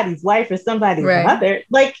somebody's wife or somebody's mother.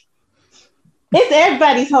 Like, it's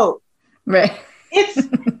everybody's hope. Right. It's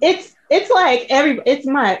like it's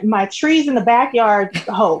my trees in the backyard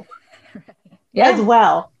hope as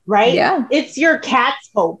well. Right. Yeah. It's your cat's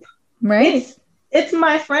hope. Right. It's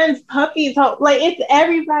my friend's puppy's hope. Like, it's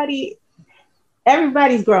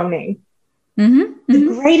everybody's groaning. The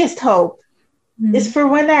greatest hope is for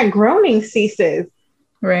when that groaning ceases.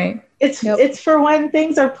 Right. It's for when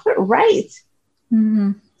things are put right.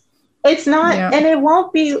 It's not, and it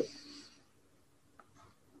won't be.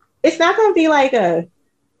 It's not going to be like I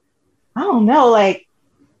don't know, like,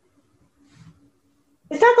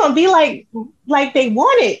 it's not going to be like they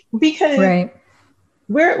want it, because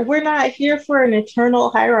we're not here for an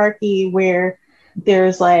eternal hierarchy where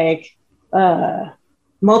there's like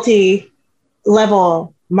multi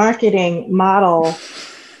level marketing model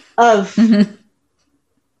of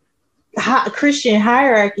Christian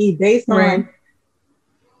hierarchy based on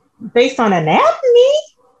anatomy.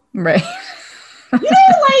 Right. You know,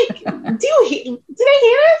 like, do they hear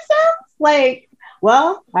that stuff? Like,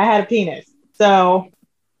 well, I had a penis, so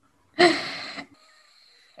you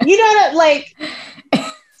know that, like,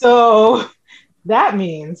 so that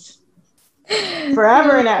means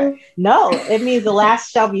forever and ever. No, it means the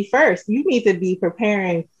last shall be first. You need to be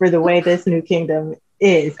preparing for the way this new kingdom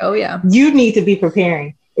is. Oh yeah. You need to be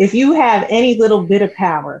preparing. If you have any little bit of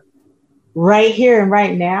power right here and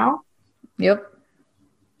right now, yep,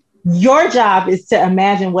 your job is to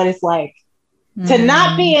imagine what it's like to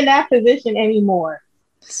not be in that position anymore.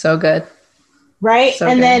 So good. Right? So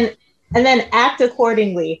and good. then act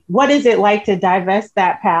accordingly. What is it like to divest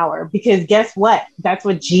that power? Because guess what? That's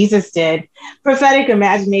what Jesus did. Prophetic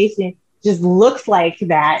imagination just looks like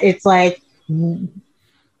that. It's like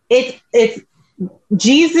it's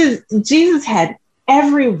Jesus had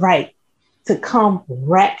every right to come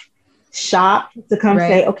wreck shop, to come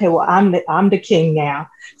say, okay, well, I'm the king now.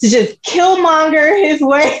 To just killmonger his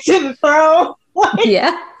way to the throne. Like,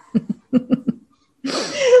 yeah.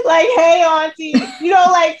 Like, hey, auntie, you know,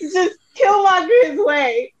 like, to just killmonger his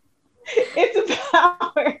way into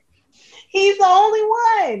power. He's the only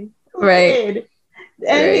one who did.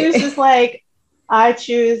 And he was just like, I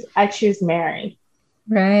choose Mary.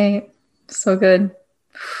 Right. So good.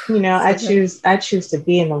 You know, so I choose to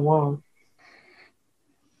be in the womb.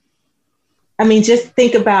 I mean, just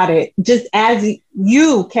think about it. Just as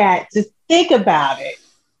you, Kat, just think about it.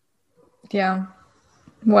 Yeah.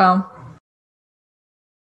 Wow.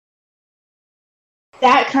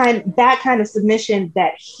 That kind of submission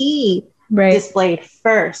that he displayed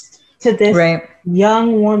first to this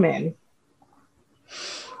young woman.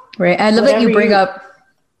 Right. I love that you bring up.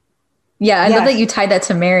 Yeah, I love that you tied that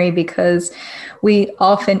to Mary, because we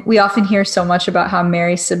often hear so much about how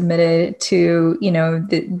Mary submitted to, you know,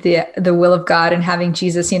 the will of God and having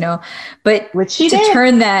Jesus, you know, but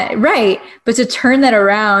turn that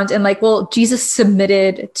around and like, well, Jesus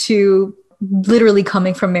submitted to literally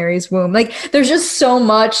coming from Mary's womb. Like, there's just so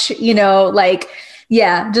much, you know, like,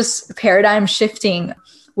 yeah, just paradigm shifting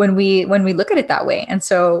when we look at it that way. And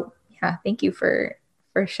so, yeah, thank you for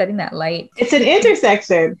shedding that light. It's an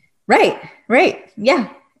intersection. Right.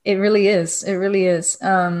 Yeah, it really is.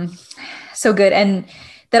 So good. And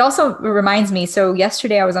that also reminds me. So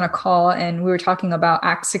yesterday I was on a call and we were talking about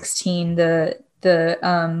Acts 16, the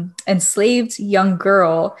enslaved young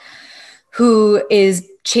girl who is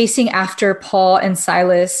chasing after Paul and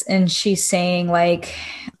Silas. And she's saying, like,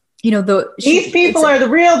 you know, these people are the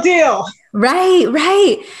real deal.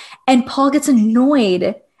 Right. And Paul gets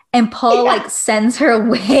annoyed and Paul like sends her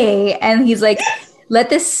away. And he's like, let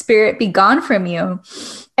this spirit be gone from you.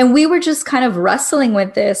 And we were just kind of wrestling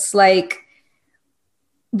with this, like,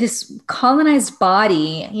 this colonized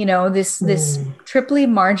body, you know, this triply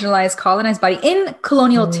marginalized colonized body in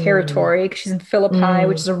colonial territory, because she's in Philippi,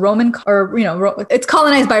 which is a Roman, or, you know, it's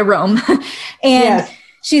colonized by Rome. And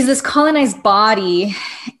she's this colonized body.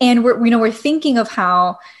 And we're thinking of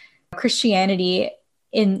how Christianity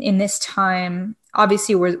in this time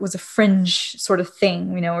obviously was a fringe sort of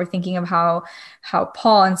thing. You know, we're thinking of how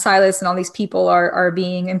Paul and Silas and all these people are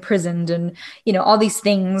being imprisoned and, you know, all these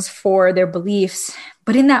things for their beliefs.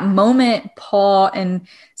 But in that moment, Paul and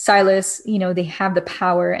Silas, you know, they have the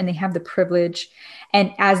power and they have the privilege.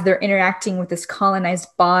 And as they're interacting with this colonized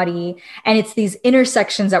body, and it's these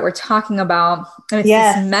intersections that we're talking about, and it's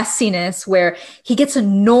this messiness where he gets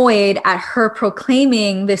annoyed at her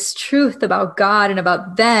proclaiming this truth about God and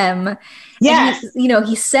about them. Yes. And he, you know,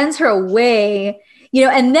 he sends her away, you know,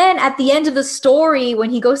 and then at the end of the story, when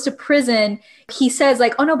he goes to prison, he says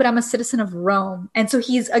like, oh no, but I'm a citizen of Rome. And so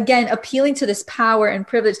he's again appealing to this power and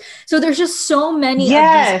privilege. So there's just so many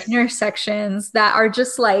of these intersections that are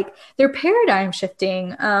just like, they're paradigm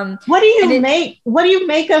shifting. What do you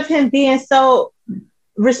make of him being so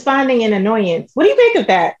responding in annoyance? What do you make of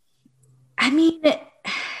that? I mean,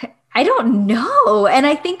 I don't know. And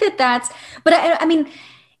I think but I mean,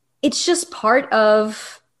 it's just part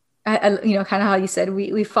of, you know, kind of how you said,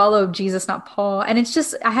 we follow Jesus, not Paul. And it's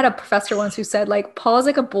just, I had a professor once who said like, Paul is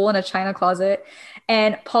like a bull in a china closet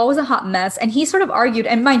and Paul was a hot mess. And he sort of argued,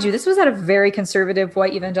 and mind you, this was at a very conservative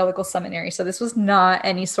white evangelical seminary. So this was not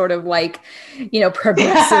any sort of like, you know,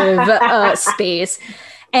 progressive space.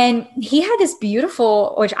 And he had this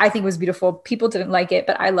beautiful, which I think was beautiful. People didn't like it,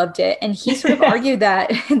 but I loved it. And he sort of argued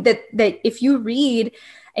that if you read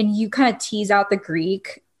and you kind of tease out the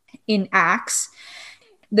Greek in Acts,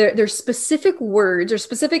 there's specific words or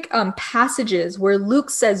specific passages where Luke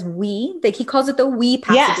says we, like he calls it the we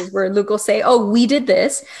passages, Yes. where Luke will say, oh, we did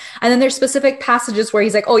this. And then there's specific passages where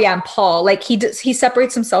he's like, oh yeah, and Paul, like he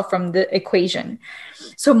separates himself from the equation.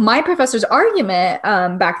 So my professor's argument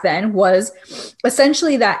back then was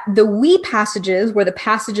essentially that the we passages were the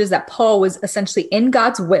passages that Paul was essentially in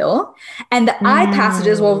God's will, and the I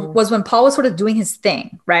passages was when Paul was sort of doing his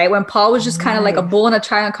thing, right? When Paul was just kind of like a bull in a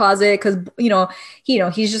china closet because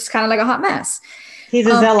he's just kind of like a hot mess. He's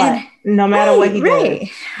a zealot, no matter what he does.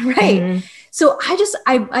 Right. So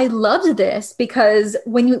I loved this because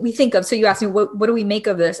when we think of, so you asked me, what do we make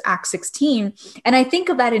of this Acts 16? And I think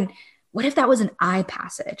of that in, what if that was an I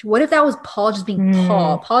passage? What if that was Paul just being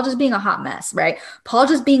Paul just being a hot mess, right? Paul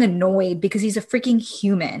just being annoyed because he's a freaking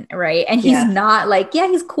human, right? And he's not like, yeah,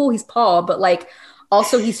 he's cool, he's Paul, but like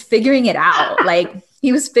also he's figuring it out. Like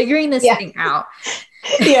he was figuring this thing out.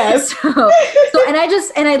 Yes.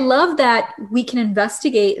 And I love that we can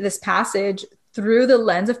investigate this passage through the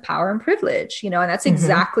lens of power and privilege, and that's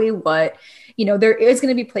exactly what, there is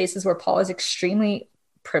going to be places where Paul is extremely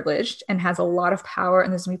privileged and has a lot of power,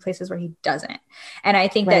 and there's gonna be places where he doesn't. And I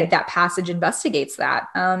think that passage investigates that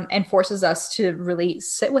and forces us to really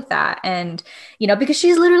sit with that. And because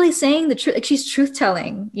she's literally saying the truth, like she's truth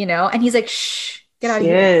telling, and he's like, shh, get out of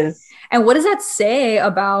here. And what does that say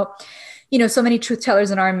about so many truth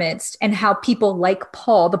tellers in our midst, and how people like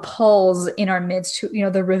Paul, the Pauls in our midst,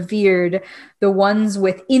 the revered, the ones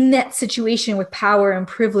within that situation with power and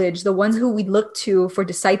privilege, the ones who we look to for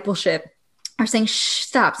discipleship, are saying, shh,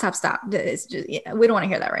 stop. It's just, we don't want to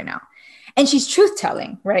hear that right now. And she's truth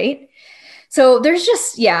telling, right? So there's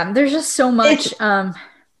just so much.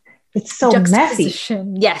 It's so messy.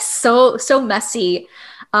 Yes. So messy.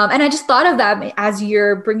 And I just thought of that as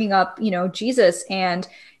you're bringing up, Jesus and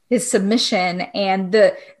his submission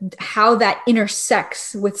and how that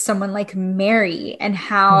intersects with someone like Mary, and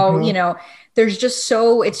how, it's just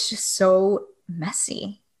so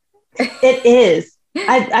messy. It is.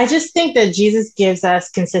 I just think that Jesus gives us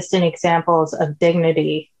consistent examples of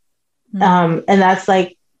dignity. And that's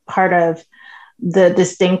like part of the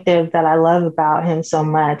distinctive that I love about him so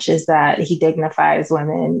much, is that he dignifies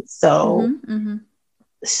women so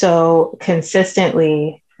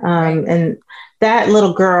consistently. And that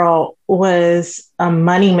little girl was a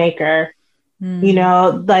moneymaker,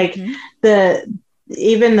 like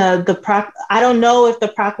I don't know if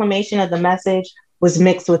the proclamation of the message was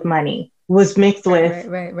mixed with money, was mixed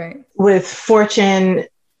with fortune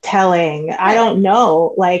telling. Right. I don't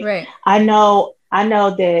know. I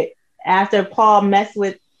know that after Paul messed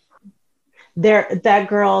with that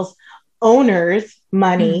girl's owner's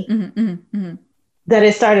money, that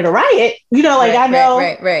it started a riot.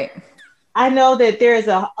 I know that there is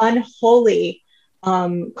an unholy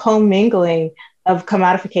commingling of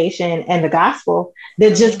commodification and the gospel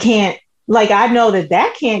that just can't. I know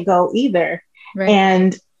that can't go either. Right.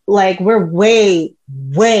 And we're way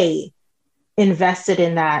invested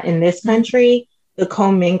in that in this country, the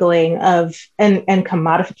commingling of and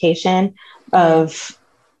commodification of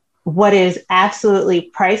what is absolutely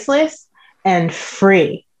priceless and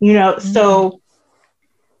free, so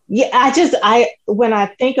when I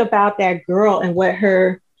think about that girl and what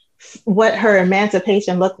her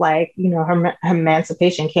emancipation looked like, her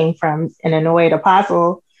emancipation came from an annoyed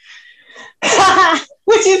apostle,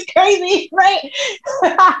 which is crazy, right?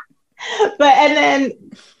 But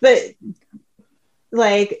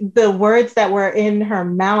the words that were in her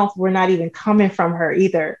mouth were not even coming from her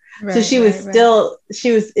either. Right, so she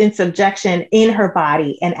was in subjection in her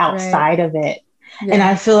body and outside of it. Yeah. And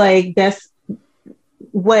I feel like that's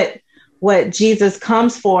what Jesus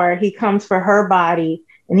comes for. He comes for her body,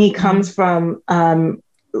 and he comes from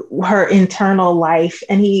her internal life,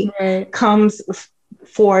 and he comes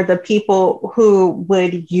for the people who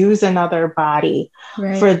would use another body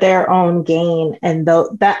for their own gain. And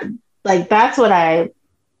that's what I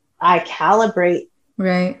calibrate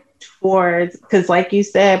towards, because like you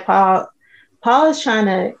said, Paul is trying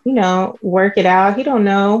to, work it out. He don't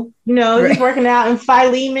know, he's working out in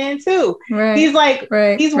Philemon too. He's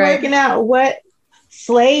he's working out what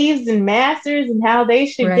slaves and masters and how they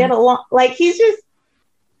should get along. He's just,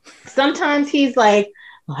 sometimes he's like,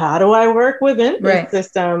 how do I work within the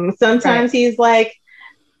system? Sometimes he's like,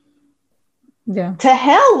 to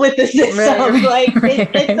hell with the system.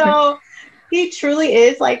 So he truly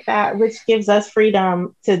is like that, which gives us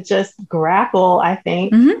freedom to just grapple, I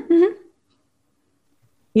think.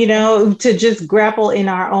 To just grapple in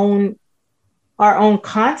our own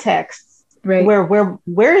context, where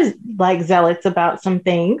we're zealots about some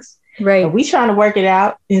things. We trying to work it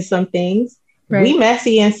out in some things. We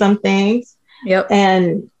messy in some things. Yep.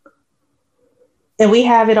 And we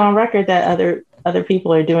have it on record that other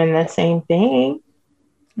people are doing the same thing.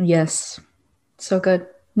 Yes. So good.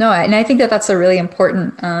 No, and I think that that's a really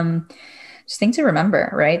important just thing to remember,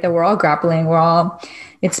 right? That we're all grappling,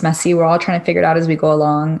 it's messy, we're all trying to figure it out as we go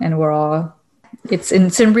along, and it's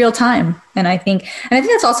in real time. And I think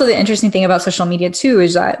that's also the interesting thing about social media too,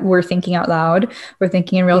 is that we're thinking out loud, we're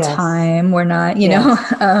thinking in real time, we're not, you know.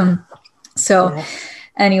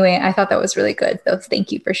 Anyway, I thought that was really good. So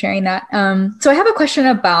thank you for sharing that. So I have a question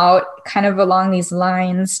about kind of along these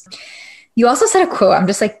lines. You also said a quote. I'm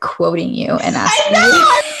just like quoting you and asking you.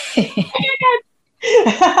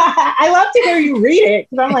 I love to hear you read it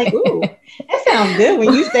because I'm like, ooh, that sounds good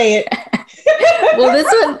when you say it. Well,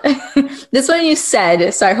 this one you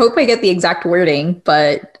said, so I hope I get the exact wording,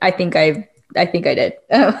 but I think I did.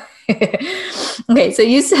 Okay, so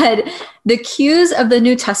you said the cues of the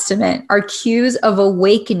New Testament are cues of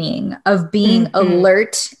awakening, of being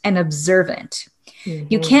alert and observant.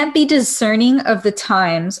 You can't be discerning of the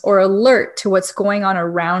times or alert to what's going on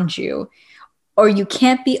around you, or you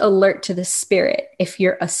can't be alert to the spirit if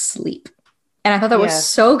you're asleep. And I thought that was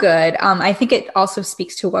so good. I think it also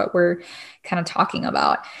speaks to what we're kind of talking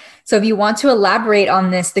about. So if you want to elaborate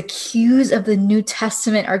on this, the cues of the New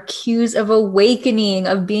Testament are cues of awakening,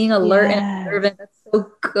 of being alert and observant. That's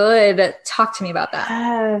so good. Talk to me about that.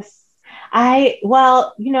 Yes. I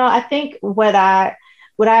think what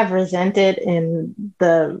I've resented in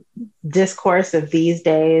the discourse of these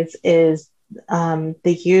days is the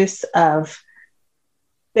use of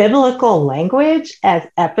biblical language as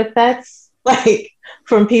epithets, like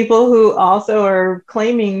from people who also are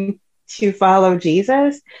claiming to follow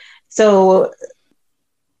Jesus. So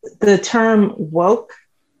the term woke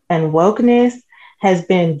and wokeness has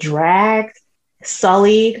been dragged,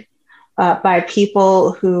 sullied by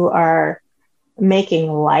people who are making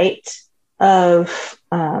light of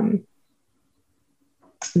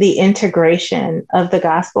the integration of the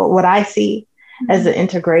gospel. What I see as the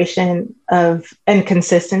integration of and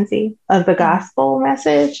consistency of the gospel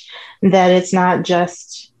message, that it's not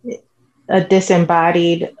just a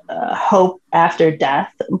disembodied hope after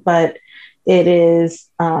death, but it is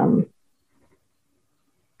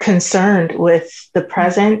concerned with the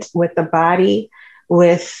present, with the body,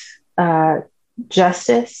 with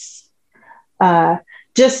justice,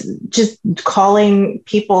 just calling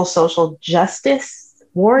people social justice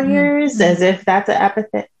warriors as if that's an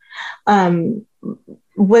epithet,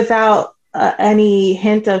 without any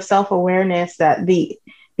hint of self-awareness that the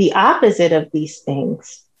opposite of these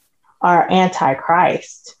things are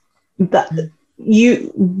anti-Christ.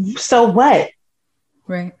 So what?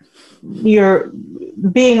 Right. You're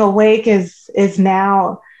being awake is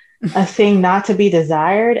now a thing not to be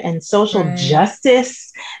desired, and social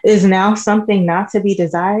justice is now something not to be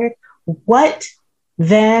desired. What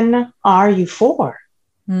then are you for?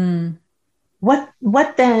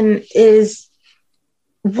 What then is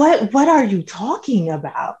what are you talking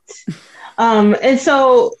about? And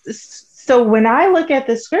so when I look at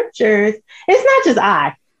the scriptures, it's not just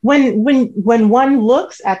when one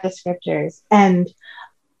looks at the scriptures and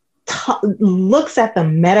looks at the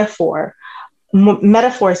metaphors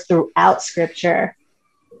throughout scripture,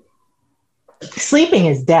 sleeping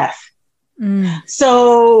is death.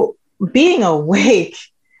 So being awake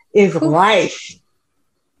is life.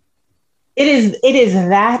 It is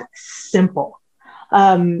that simple.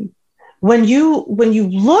 When you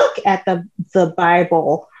look at the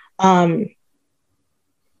Bible, when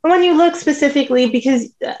you look specifically,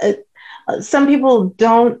 because some people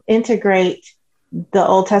don't integrate the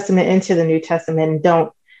Old Testament into the New Testament and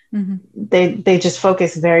don't, they just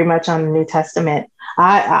focus very much on the New Testament.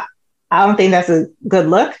 I don't think that's a good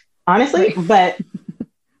look, honestly, but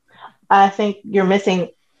I think you're missing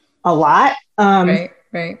a lot. Right.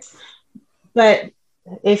 But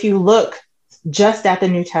if you look just at the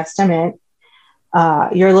New Testament,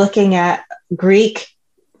 you're looking at Greek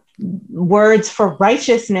words for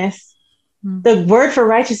righteousness. The word for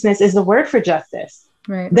righteousness is the word for justice.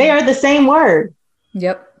 Right. They are the same word.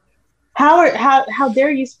 Yep. How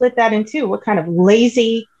dare you split that in two? What kind of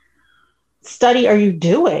lazy study are you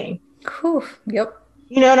doing? Yep.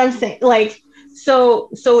 You know what I'm saying? Like, so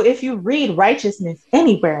if you read righteousness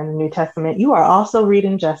anywhere in the New Testament, you are also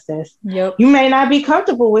reading justice. Yep. You may not be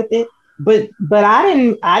comfortable with it, but I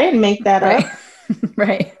didn't make that up.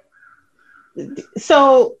 Right.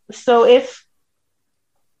 So if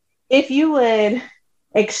you would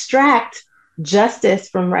extract justice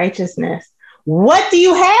from righteousness, what do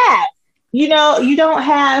you have? You don't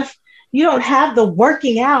have the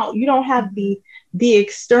working out. You don't have the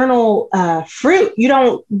external fruit.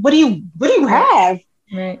 What do you have?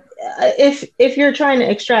 Right. if you're trying to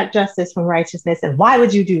extract justice from righteousness, and why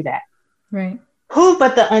would you do that? Right. Who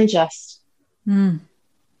but the unjust?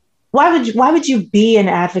 Why would you be an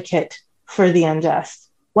advocate for the unjust?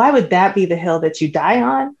 Why would that be the hill that you die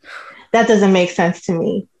on? That doesn't make sense to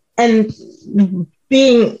me. And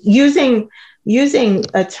using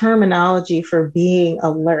a terminology for being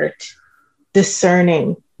alert,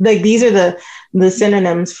 discerning, like these are the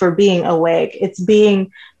synonyms for being awake. It's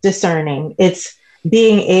being discerning. It's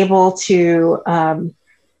being able to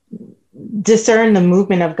discern the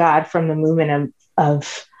movement of God from the movement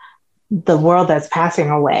of the world that's passing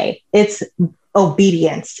away. It's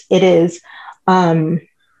obedience. It is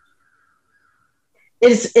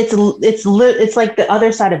it's like the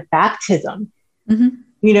other side of baptism.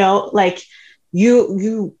 You know, like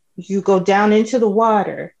you go down into the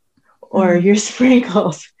water or you're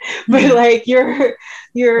sprinkled, but like you're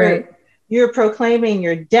proclaiming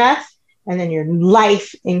your death and then your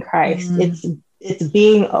life in Christ. It's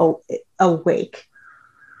being awake.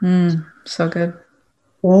 So good.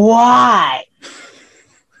 Why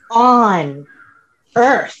on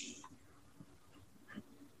earth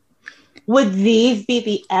would these be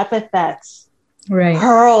the epithets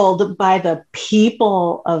hurled by the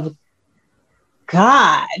people of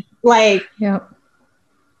God? Like, y'all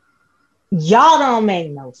don't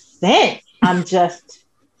make no sense. I'm just,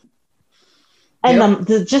 and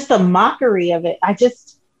just the mockery of it.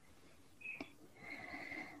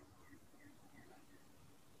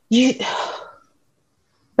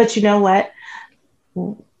 But you know what?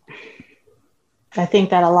 I think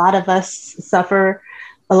that a lot of us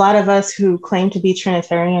who claim to be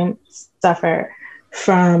Trinitarian suffer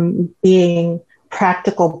from being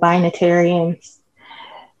practical binitarians.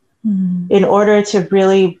 In order to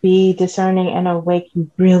really be discerning and awake,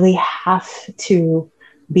 you really have to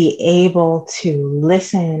be able to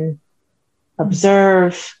listen,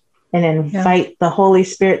 observe, and invite the Holy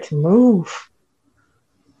Spirit to move.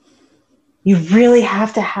 You really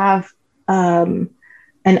have to have an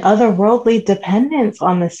otherworldly dependence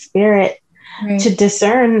on the Spirit to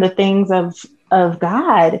discern the things of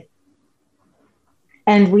God.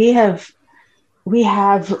 And we have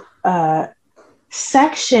a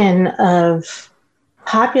section of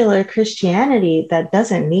popular Christianity that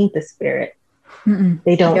doesn't need the Spirit.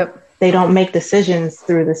 They don't make decisions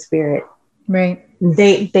through the Spirit. Right.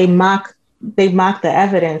 They mock the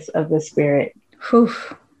evidence of the Spirit.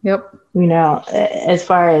 Yep. You know, as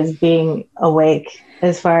far as being awake,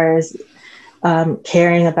 as far as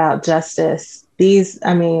caring about justice,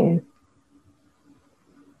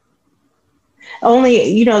 only,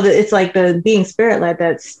 you know, it's like the being Spirit-led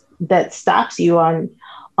that stops you on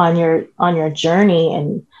your journey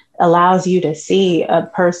and allows you to see a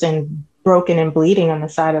person broken and bleeding on the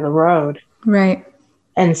side of the road. Right.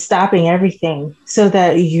 And stopping everything so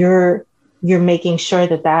that you're making sure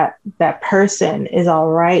that person is all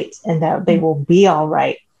right and that they will be all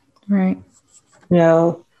right. Right. You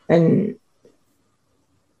know, and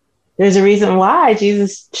there's a reason why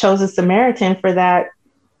Jesus chose a Samaritan for that.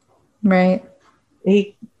 Right.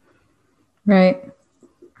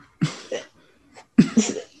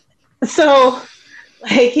 So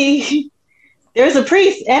like there's a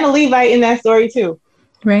priest and a Levite in that story too.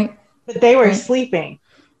 Right. But they were sleeping.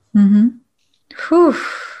 Whew.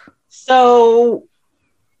 So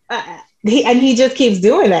he just keeps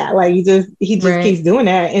doing that. Like he just keeps doing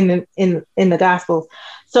that in the Gospels.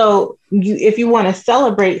 So if you want to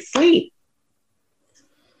celebrate sleep,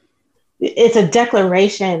 it's a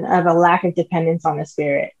declaration of a lack of dependence on the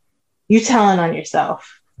Spirit. You telling on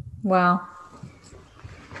yourself. Wow,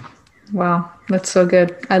 that's so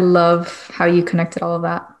good. I love how you connected all of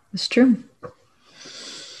that. It's true.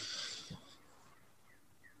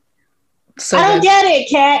 So I don't get it,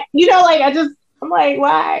 Kat. You know, like I'm like,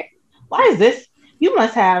 why is this? You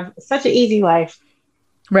must have such an easy life.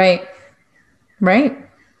 Right.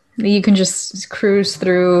 You can just cruise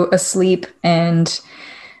through asleep and,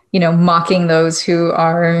 you know, mocking those who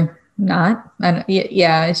are not. And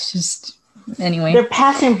yeah, it's just, anyway. They're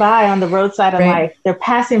passing by on the roadside of life. They're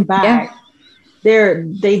passing by. Yeah.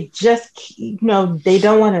 They just, you know, they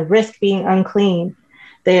don't want to risk being unclean.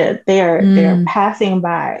 They're passing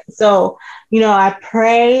by. So, you know, I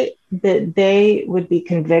pray that they would be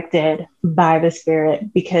convicted by the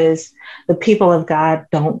Spirit, because the people of God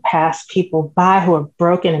don't pass people by who are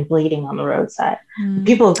broken and bleeding on the roadside. The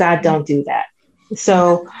people of God don't do that.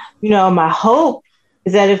 So, you know, my hope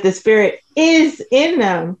is that if the Spirit is in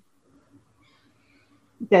them,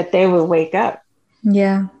 that they will wake up.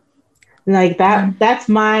 Yeah. Like that, that's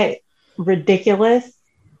my ridiculous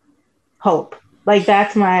hope. Like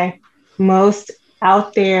that's my most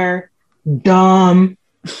out there, dumb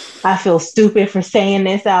I feel stupid for saying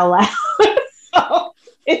this out loud. So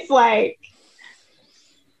it's like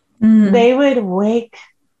they would wake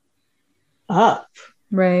up.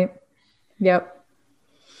 Right. Yep.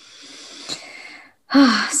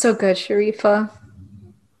 So good, Sharifa.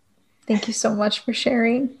 Thank you so much for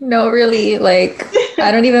sharing. No, really, like,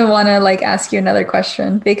 I don't even want to like ask you another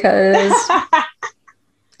question because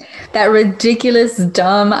that ridiculous,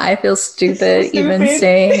 dumb, I feel stupid even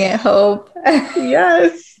saying it, Hope.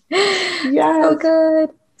 Yes. Yes. So good.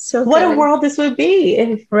 So what good. a world this would be.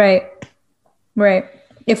 If... Right.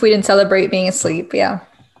 If we didn't celebrate being asleep. Yeah.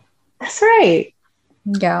 That's right.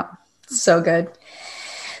 Yeah. So good.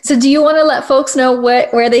 So do you want to let folks know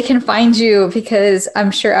where they can find you? Because I'm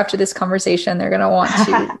sure after this conversation, they're going to want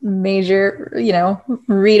to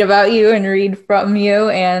read about you and read from you.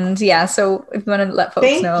 And yeah, so if you want to let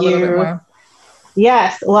folks know a little bit more.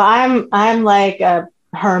 Yes. Well, I'm like a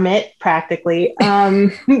hermit practically.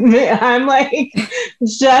 I'm like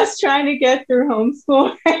just trying to get through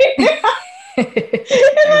homeschool right now.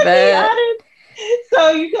 So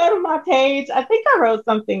you go to my page. I think I wrote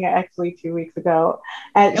something actually 2 weeks ago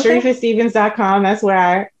at SharifaStevens.com. That's where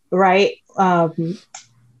I write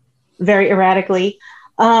very erratically.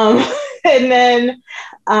 And then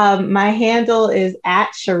my handle is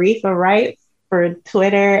at Sharifa Writes for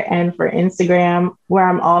Twitter and for Instagram, where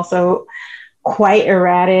I'm also quite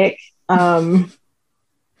erratic.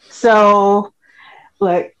 So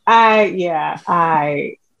look,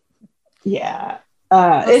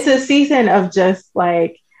 it's a season of just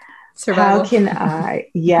like, survival. How can I?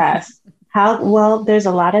 Yes. There's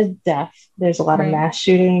a lot of death. There's a lot of mass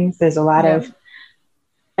shootings. There's a lot of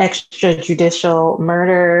extrajudicial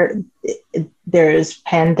murder. There's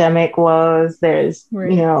pandemic woes. There's,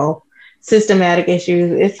 systematic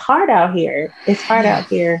issues. It's hard out here.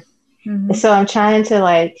 Mm-hmm. So I'm trying to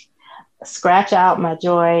like scratch out my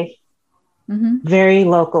joy very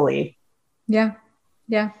locally. Yeah.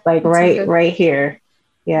 Yeah. Like right here.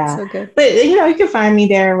 Yeah. So good. But you can find me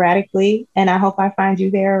there erratically, and I hope I find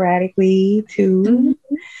you there erratically too. Mm-hmm.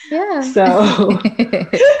 Yeah. So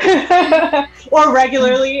or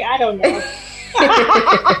regularly, I don't know.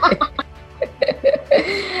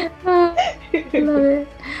 Love it.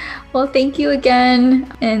 Well, thank you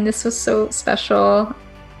again, and this was so special.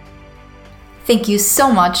 Thank you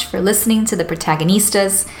so much for listening to The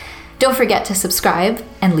Protagonistas. Don't forget to subscribe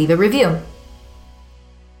and leave a review.